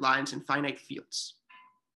patterns of lines in finite fields.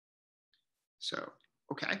 So,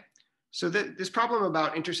 okay. So this problem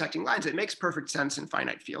about intersecting lines, it makes perfect sense in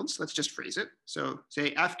finite fields. Let's just phrase it. So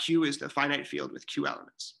say FQ is the finite field with Q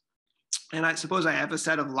elements. And I suppose I have a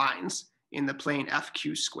set of lines in the plane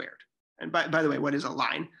FQ squared. And by the way, what is a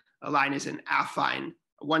line? A line is an affine,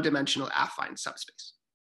 one-dimensional affine subspace.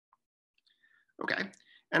 Okay,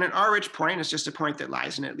 and an R-rich point is just a point that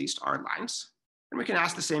lies in at least R lines. And we can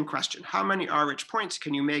ask the same question. How many R-rich points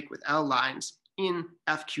can you make with L lines in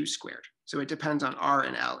FQ squared? So it depends on R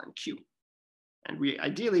and L and Q. And we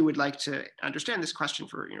ideally would like to understand this question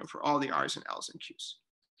for all the R's and L's and Q's.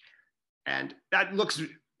 And that looks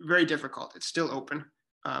very difficult. It's still open.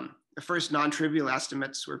 The first non-trivial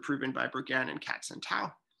estimates were proven by Bergen and Katz and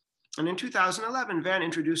Tao. And in 2011, Van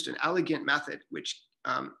introduced an elegant method which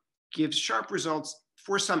gives sharp results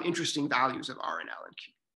for some interesting values of R and L and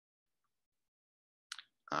Q.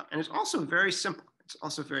 And it's also very simple. It's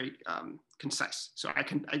also very concise. So I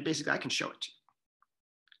can show it to you.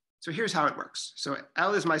 So here's how it works. So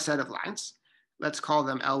L is my set of lines. Let's call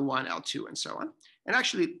them L1, L2, and so on. And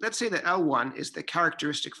actually, let's say that L1 is the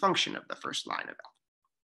characteristic function of the first line of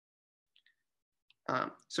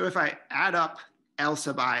L. So if I add up L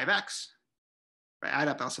sub I of X,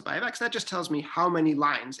 that just tells me how many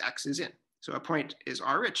lines X is in. So a point is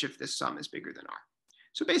R-rich if this sum is bigger than R.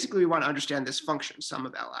 So basically, we want to understand this function, sum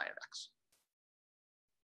of Li of X.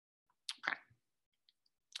 Okay.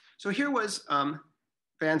 So here was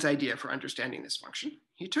Van's idea for understanding this function.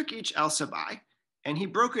 He took each L sub I and he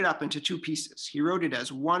broke it up into two pieces. He wrote it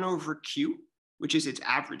as 1 over Q, which is its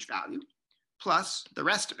average value, plus the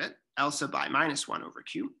rest of it, L sub I minus 1 over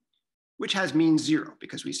Q, which has mean 0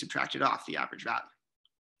 because we subtracted off the average value.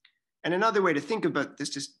 And another way to think about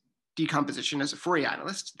this decomposition as a Fourier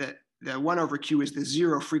analyst, that the 1 over Q is the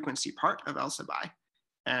 0 frequency part of L sub I,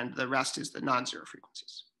 and the rest is the non-zero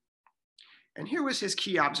frequencies. And here was his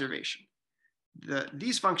key observation.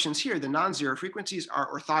 These functions here, the non-zero frequencies,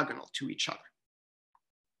 are orthogonal to each other.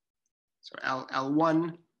 So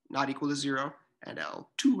L1 not equal to 0 and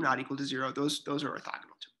L2 not equal to 0, those are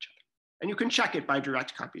orthogonal to each other. And you can check it by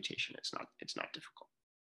direct computation. It's not difficult.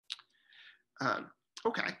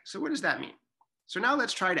 Okay, so what does that mean? So now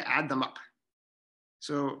let's try to add them up.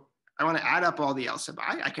 So I want to add up all the L sub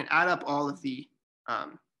I. I can add up all of the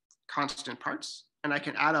constant parts, and I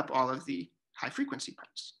can add up all of the high frequency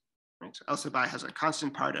parts. Right? So L sub I has a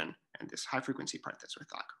constant part and this high frequency part that's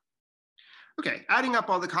orthogonal. Okay, adding up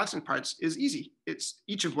all the constant parts is easy.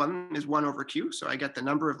 Each of one is 1 over Q, so I get the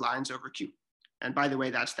number of lines over Q. And by the way,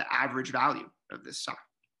 that's the average value of this sum.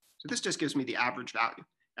 So this just gives me the average value.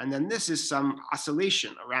 And then this is some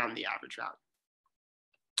oscillation around the average value.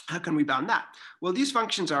 How can we bound that? Well, these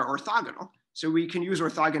functions are orthogonal, so we can use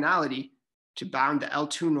orthogonality to bound the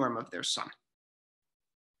L2 norm of their sum.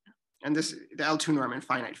 And this, the L2 norm in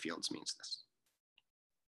finite fields means this.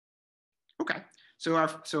 Okay, so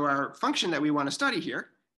our function that we want to study here,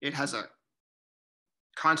 it has a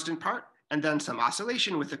constant part and then some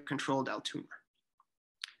oscillation with a controlled L2 norm.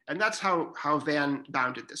 And that's how Van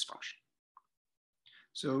bounded this function.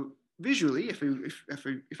 So visually, if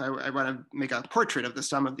I want to make a portrait of the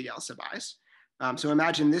sum of the L sub i's, so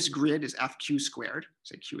imagine this grid is fq squared,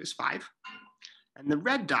 say q is 5. And the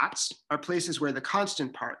red dots are places where the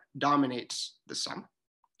constant part dominates the sum.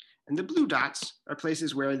 And the blue dots are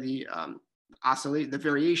places where the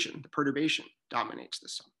variation, the perturbation dominates the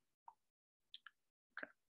sum.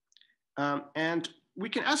 Okay. And we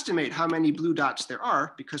can estimate how many blue dots there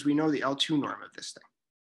are because we know the L2 norm of this thing.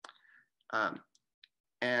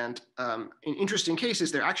 In interesting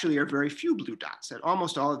cases, there actually are very few blue dots at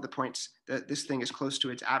almost all of the points that this thing is close to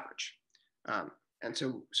its average. And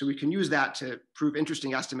so we can use that to prove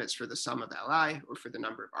interesting estimates for the sum of Li or for the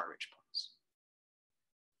number of R-rich points.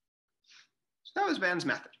 So that was Van's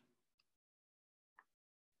method.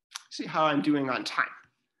 See how I'm doing on time.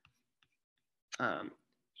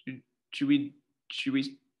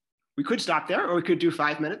 We could stop there, or we could do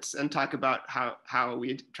 5 minutes and talk about how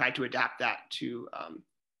we try to adapt that to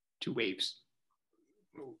waves.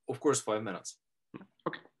 Of course, 5 minutes.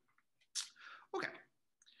 Okay. Okay.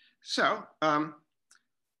 So,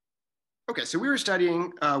 so we were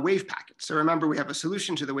studying wave packets. So remember, we have a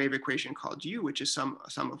solution to the wave equation called U, which is sum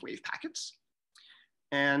of wave packets.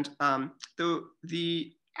 And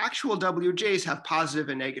the actual WJs have positive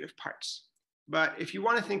and negative parts. But if you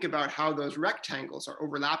want to think about how those rectangles are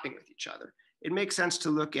overlapping with each other, it makes sense to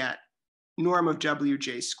look at norm of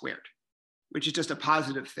WJ squared, which is just a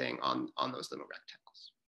positive thing on those little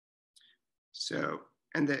rectangles. So,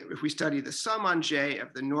 and if we study the sum on J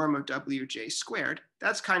of the norm of WJ squared,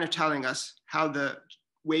 that's kind of telling us how the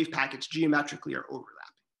wave packets geometrically are overlapping.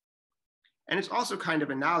 And it's also kind of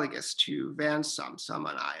analogous to Van's sum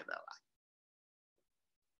on I of Li.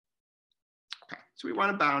 Okay, so we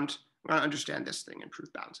want to understand this thing and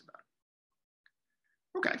prove bounds about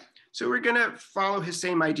it. Okay, so we're going to follow his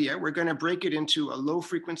same idea. We're going to break it into a low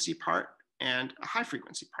frequency part and a high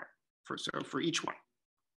frequency part for each one.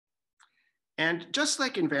 And just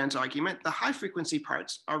like in Van's argument, the high frequency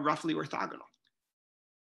parts are roughly orthogonal.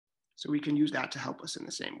 So we can use that to help us in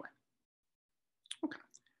the same way. Okay,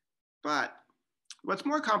 but what's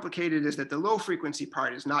more complicated is that the low frequency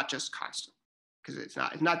part is not just constant, because it's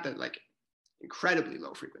not the like incredibly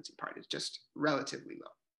low frequency part, it's just relatively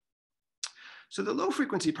low. So the low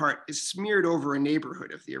frequency part is smeared over a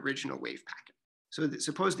neighborhood of the original wave packet. So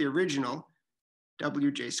suppose the original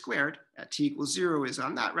WJ squared at t equals 0 is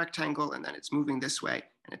on that rectangle, and then it's moving this way,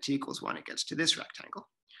 and at t equals 1, it gets to this rectangle.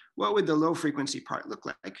 What would the low frequency part look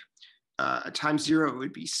like? At time 0, it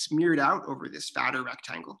would be smeared out over this fatter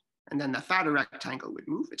rectangle, and then the fatter rectangle would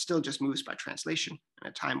move. It still just moves by translation, and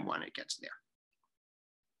at time 1, it gets there.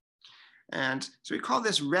 And so we call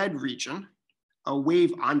this red region a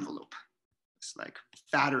wave envelope. It's like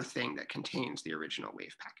fatter thing that contains the original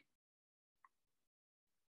wave packet.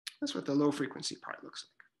 That's what the low frequency part looks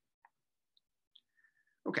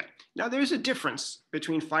like. Okay, now there's a difference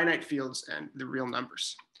between finite fields and the real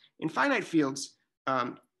numbers. In finite fields,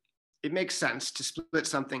 it makes sense to split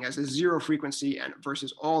something as a 0 frequency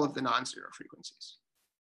versus all of the non-zero frequencies.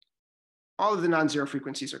 All of the non-zero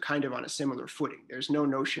frequencies are kind of on a similar footing. There's no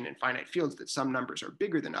notion in finite fields that some numbers are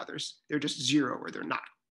bigger than others. They're just 0 or they're not.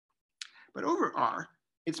 But over R,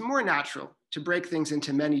 it's more natural to break things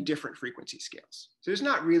into many different frequency scales. So there's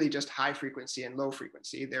not really just high frequency and low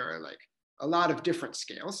frequency. There are like a lot of different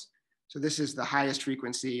scales. So this is the highest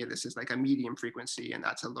frequency, and this is like a medium frequency, and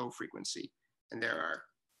that's a low frequency. And there are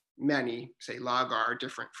many, say log R,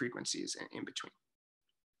 different frequencies in between.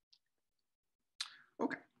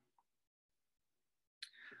 Okay.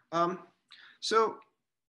 So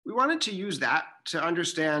we wanted to use that to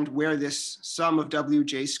understand where this sum of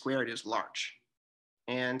WJ squared is large.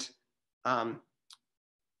 And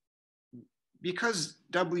because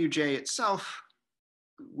WJ itself,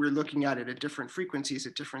 we're looking at it at different frequencies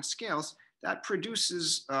at different scales, that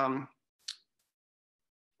produces,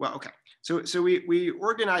 So we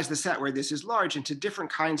organize the set where this is large into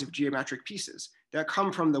different kinds of geometric pieces that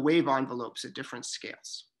come from the wave envelopes at different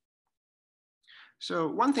scales. So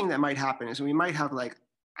one thing that might happen is we might have like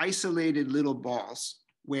isolated little balls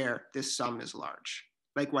where this sum is large,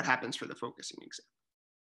 like what happens for the focusing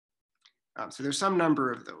example. So there's some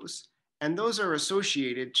number of those. And those are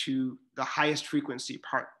associated to the highest frequency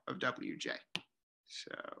part of Wj.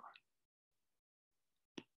 So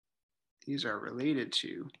these are related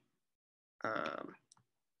to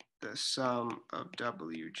the sum of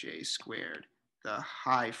Wj squared, the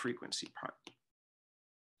high frequency part.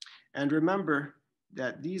 And remember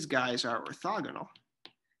that these guys are orthogonal,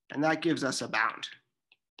 and that gives us a bound.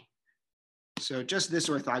 So just this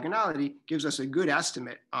orthogonality gives us a good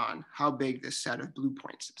estimate on how big this set of blue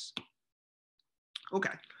points is.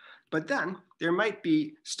 Okay, but then there might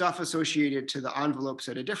be stuff associated to the envelopes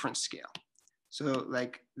at a different scale. So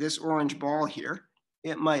like this orange ball here,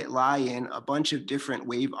 it might lie in a bunch of different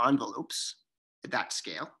wave envelopes at that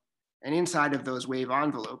scale. And inside of those wave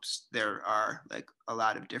envelopes, there are like a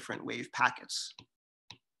lot of different wave packets.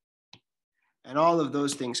 And all of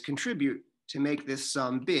those things contribute to make this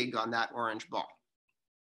sum big on that orange ball.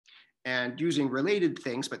 And using related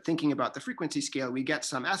things, but thinking about the frequency scale, we get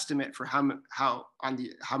some estimate for how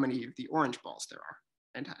many of the orange balls there are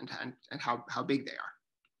and how big they are.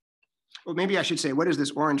 Well, maybe I should say, what does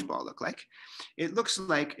this orange ball look like? It looks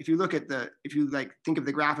like, if you think of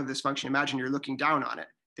the graph of this function, imagine you're looking down on it.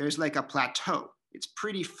 There's like a plateau. It's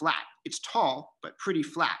pretty flat. It's tall, but pretty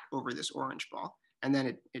flat over this orange ball. And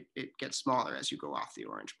then it gets smaller as you go off the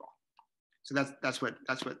orange ball. So that's what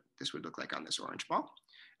this would look like on this orange ball.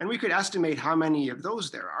 And we could estimate how many of those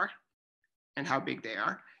there are and how big they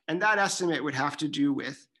are. And that estimate would have to do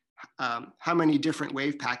with how many different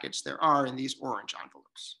wave packets there are in these orange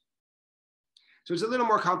envelopes. So it's a little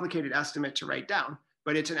more complicated estimate to write down,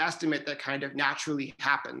 but it's an estimate that kind of naturally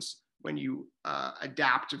happens when you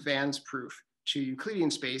adapt Van's proof to Euclidean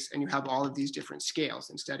space and you have all of these different scales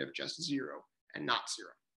instead of just 0 and not 0.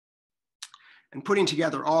 And putting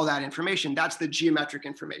together all that information, that's the geometric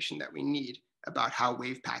information that we need about how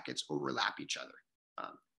wave packets overlap each other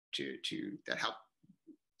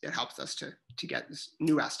that helps us to get this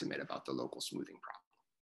new estimate about the local smoothing problem.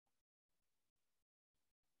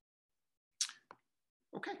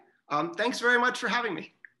 Okay, thanks very much for having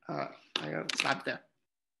me. I'm gonna stop there.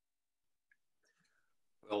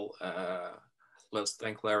 Well, let's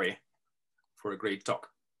thank Larry for a great talk.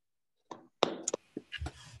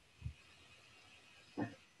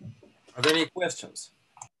 Are there any questions?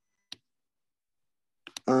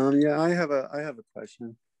 Yeah, I have a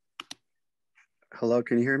question. Hello,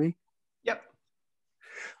 can you hear me? Yep.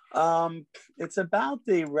 It's about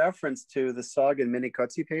the reference to the Sogge and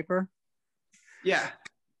Minicozzi paper. Yeah.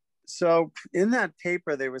 So in that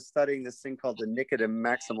paper, they were studying this thing called the Nikodym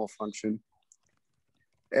maximal function.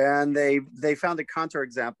 And they found a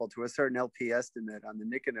counterexample to a certain LP estimate on the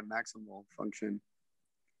Nikodym maximal function.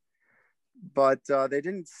 But they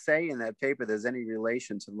didn't say in that paper there's any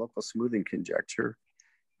relation to local smoothing conjecture.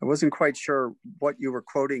 I wasn't quite sure what you were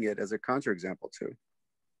quoting it as a counterexample to.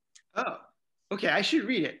 Oh, okay, I should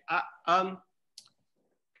read it.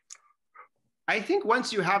 I think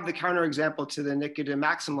once you have the counterexample to the Nikodym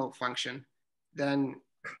maximal function, then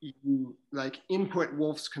you like input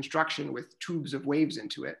Wolff's construction with tubes of waves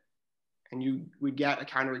into it, and you would get a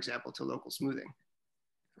counterexample to local smoothing.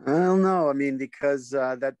 I don't know. I mean, because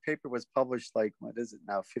that paper was published like, what is it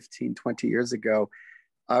now, 15, 20 years ago.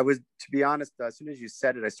 To be honest, as soon as you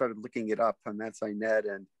said it, I started looking it up on MathSciNet,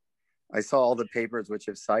 and I saw all the papers which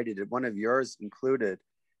have cited it, one of yours included,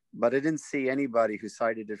 but I didn't see anybody who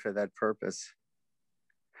cited it for that purpose.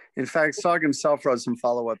 In fact, Sogge himself wrote some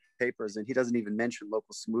follow-up papers, and he doesn't even mention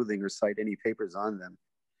local smoothing or cite any papers on them.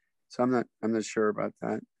 So I'm not sure about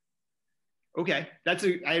that. Okay,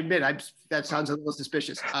 I admit that sounds a little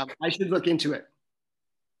suspicious. I should look into it.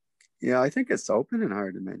 Yeah, I think it's open in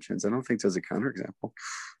higher dimensions. I don't think there's a counterexample.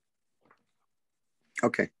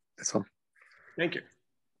 Okay, that's all. Thank you.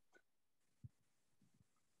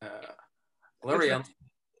 Larry,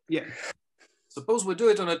 yeah. Suppose we do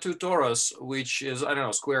it on a 2 torus, which is, I don't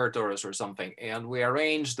know, square torus or something, and we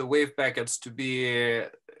arrange the wave packets to be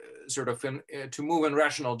sort of to move in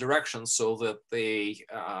rational directions so that they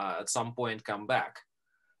at some point come back.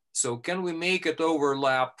 So can we make it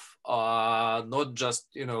overlap not just,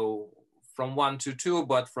 from 1 to 2,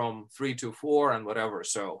 but from 3 to 4 and whatever?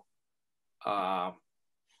 So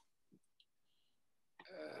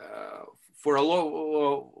for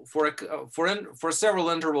several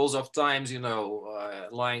intervals of times,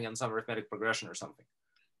 lying in some arithmetic progression or something.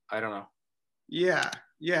 I don't know. Yeah.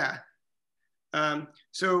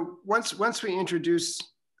 So once we introduce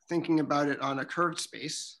thinking about it on a curved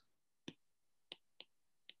space,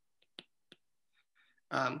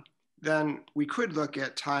 then we could look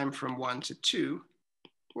at time from 1 to 2,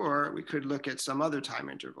 or we could look at some other time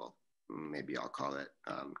interval. Maybe I'll call it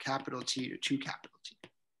capital T to 2 capital T.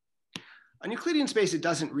 On Euclidean space, it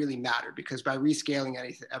doesn't really matter because by rescaling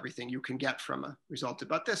everything, you can get from a result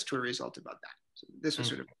about this to a result about that. So this was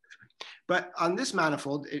sort of, but on this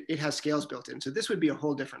manifold, it has scales built in. So this would be a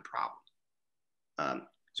whole different problem.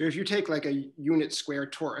 So if you take like a unit square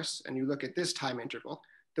torus and you look at this time interval,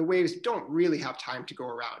 the waves don't really have time to go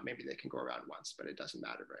around. Maybe they can go around once, but it doesn't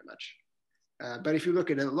matter very much. But if you look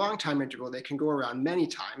at a long time interval, they can go around many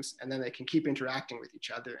times and then they can keep interacting with each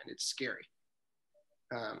other and it's scary.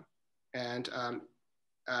 And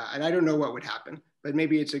I don't know what would happen, but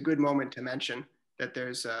maybe it's a good moment to mention that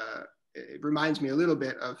there's, it reminds me a little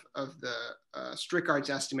bit of the Strickard's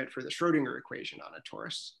estimate for the Schrodinger equation on a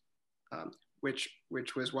torus,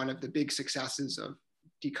 which was one of the big successes of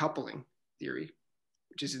decoupling theory,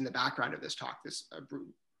 which is in the background of this talk, this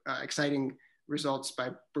exciting results by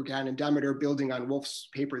Bourgain and Demeter building on Wolff's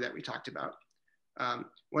paper that we talked about.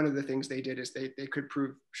 One of the things they did is they could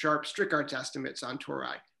prove sharp Strickard's estimates on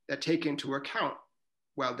tori that take into account,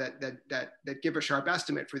 well, that give a sharp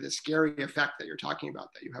estimate for the scary effect that you're talking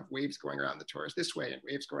about, that you have waves going around the torus this way and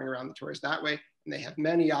waves going around the torus that way, and they have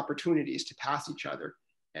many opportunities to pass each other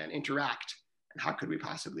and interact. And how could we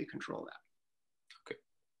possibly control that? Okay.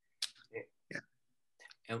 Yeah.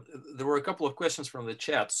 And there were a couple of questions from the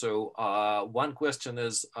chat. So one question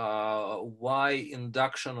is, why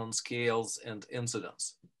induction on scales and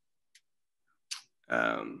incidence?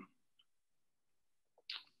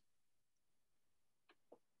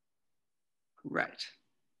 Right.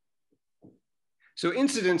 So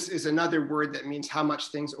incidence is another word that means how much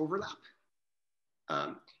things overlap.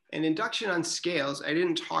 And induction on scales, I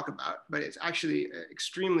didn't talk about, but it's actually an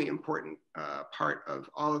extremely important part of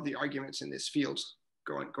all of the arguments in this field,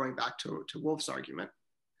 going back to Wolff's argument.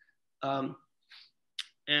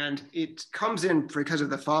 And it comes in because of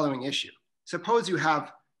the following issue. Suppose you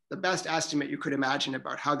have the best estimate you could imagine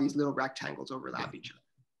about how these little rectangles overlap each other.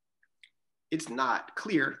 It's not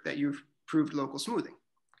clear that you've proved local smoothing.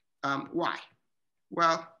 Why?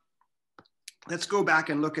 Well, let's go back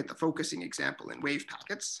and look at the focusing example in wave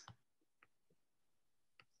packets.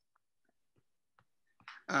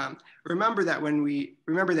 Remember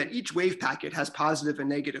that each wave packet has positive and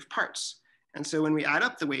negative parts. And so when we add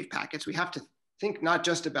up the wave packets, we have to think not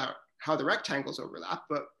just about how the rectangles overlap,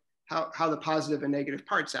 but how the positive and negative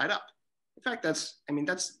parts add up. In fact, that's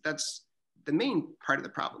the main part of the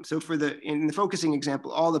problem. So in the focusing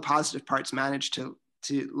example, all the positive parts managed to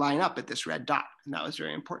line up at this red dot, and that was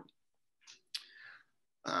very important.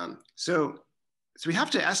 So we have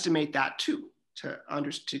to estimate that too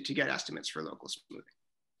to get estimates for local smoothing.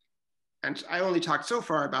 And I only talked so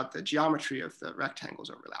far about the geometry of the rectangles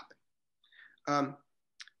overlapping.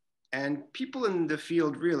 And people in the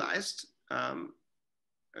field realized,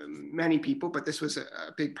 many people, but this was a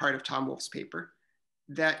big part of Tom Wolff's paper,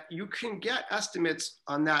 that you can get estimates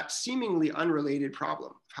on that seemingly unrelated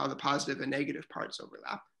problem of how the positive and negative parts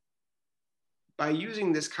overlap by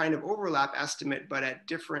using this kind of overlap estimate, but at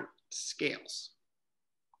different scales.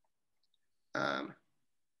 And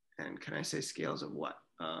can I say scales of what?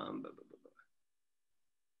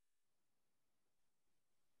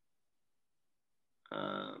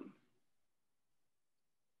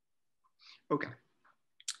 Okay.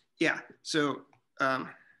 Yeah, so where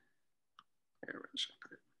should I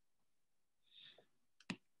put it?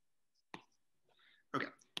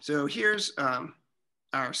 Okay, so here's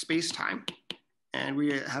our space-time, and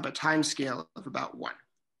we have a time scale of about 1.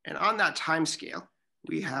 And on that time scale,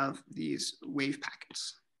 we have these wave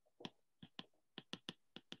packets.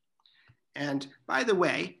 And by the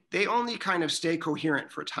way, they only kind of stay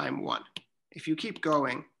coherent for time 1. If you keep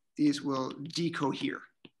going, these will decohere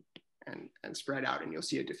and spread out, and you'll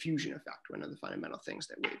see a diffusion effect, one of the fundamental things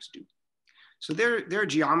that waves do. So their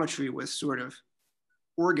geometry was sort of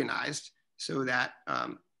organized so that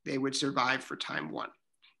they would survive for time 1.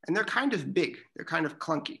 And they're kind of big, they're kind of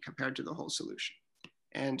clunky compared to the whole solution.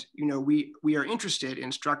 And we are interested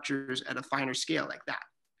in structures at a finer scale like that.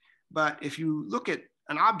 But if you look at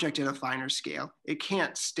an object at a finer scale, it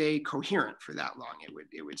can't stay coherent for that long,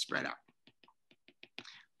 it would spread out.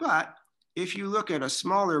 But if you look at a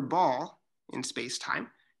smaller ball in space-time,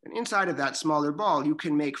 and inside of that smaller ball, you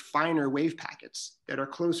can make finer wave packets that are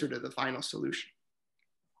closer to the final solution.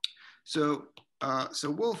 So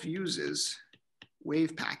Wolff uses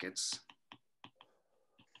wave packets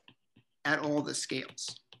at all the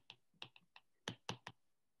scales.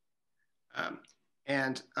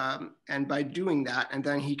 And by doing that, and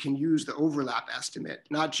then he can use the overlap estimate,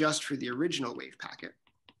 not just for the original wave packet,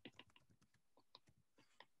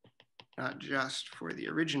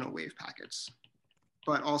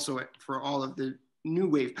 but also for all of the new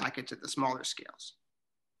wave packets at the smaller scales.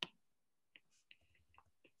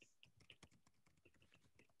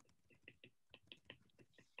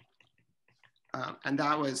 And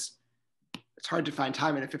that was, it's hard to find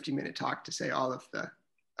time in a 50-minute talk to say all of the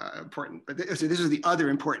important, but so this is the other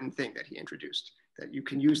important thing that he introduced, that you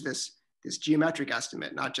can use this geometric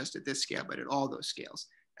estimate, not just at this scale, but at all those scales.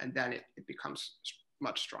 And then it becomes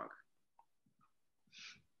much stronger.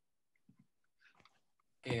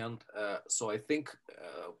 And so I think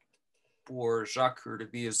poor Jacques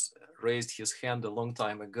Urdebiz raised his hand a long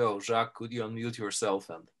time ago. Jacques, could you unmute yourself?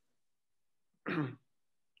 And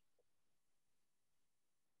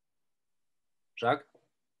Jacques?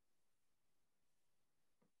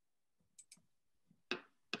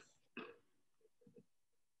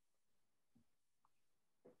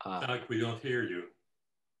 Jacques, we don't hear you.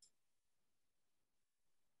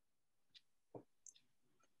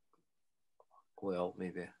 Well,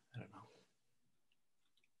 maybe, I don't know.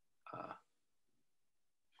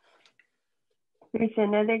 There's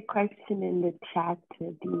another question in the chat,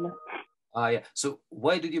 Dina. Yeah. So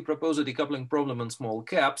why did you propose a decoupling problem in small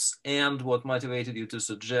caps, and what motivated you to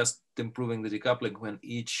suggest improving the decoupling when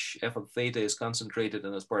each f of theta is concentrated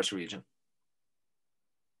in a sparse region?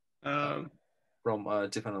 From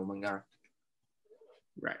Tiffany Mangara.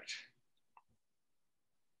 Right.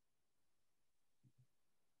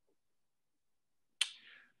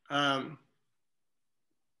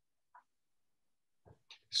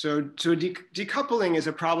 So decoupling is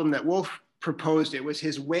a problem that Wolf proposed. It was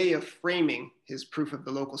his way of framing his proof of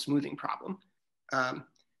the local smoothing problem.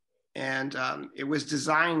 It was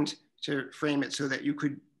designed to frame it so that you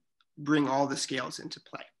could bring all the scales into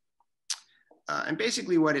play. And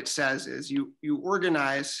basically what it says is you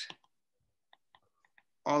organize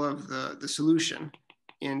all of the solution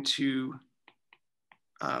into,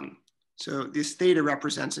 so this theta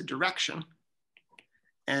represents a direction,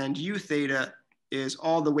 and u theta is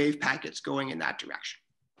all the wave packets going in that direction.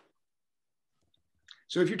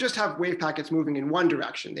 So if you just have wave packets moving in one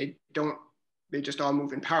direction, they just all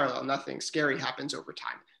move in parallel. Nothing scary happens over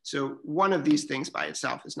time. So one of these things by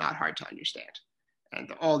itself is not hard to understand.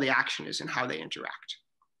 And all the action is in how they interact.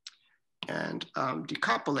 And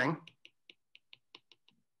decoupling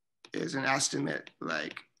is an estimate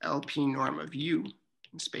like LP norm of u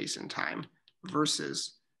in space and time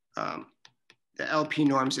versus the LP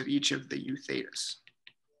norms of each of the u thetas.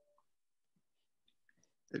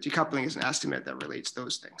 The decoupling is an estimate that relates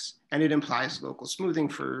those things, and it implies local smoothing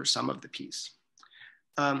for some of the p's.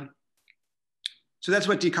 So that's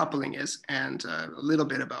what decoupling is, and a little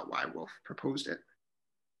bit about why Wolf proposed it.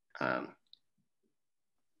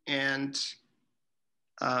 And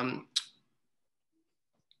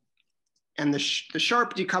the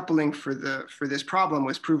sharp decoupling for this problem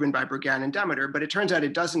was proven by Bergan and Demeter, but it turns out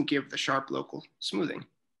it doesn't give the sharp local smoothing.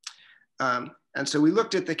 And so we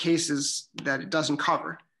looked at the cases that it doesn't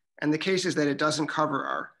cover, and the cases that it doesn't cover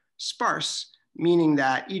are sparse, meaning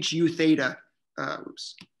that each u theta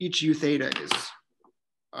is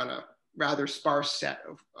on a rather sparse set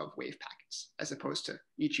of wave packets, as opposed to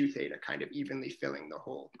each u theta kind of evenly filling the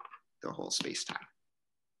whole space-time.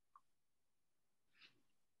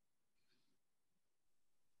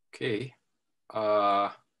 Okay.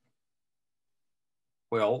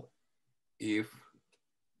 Well, if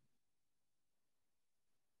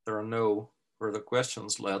there are no further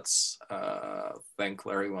questions, let's thank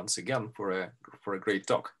Larry once again for a great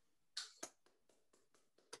talk.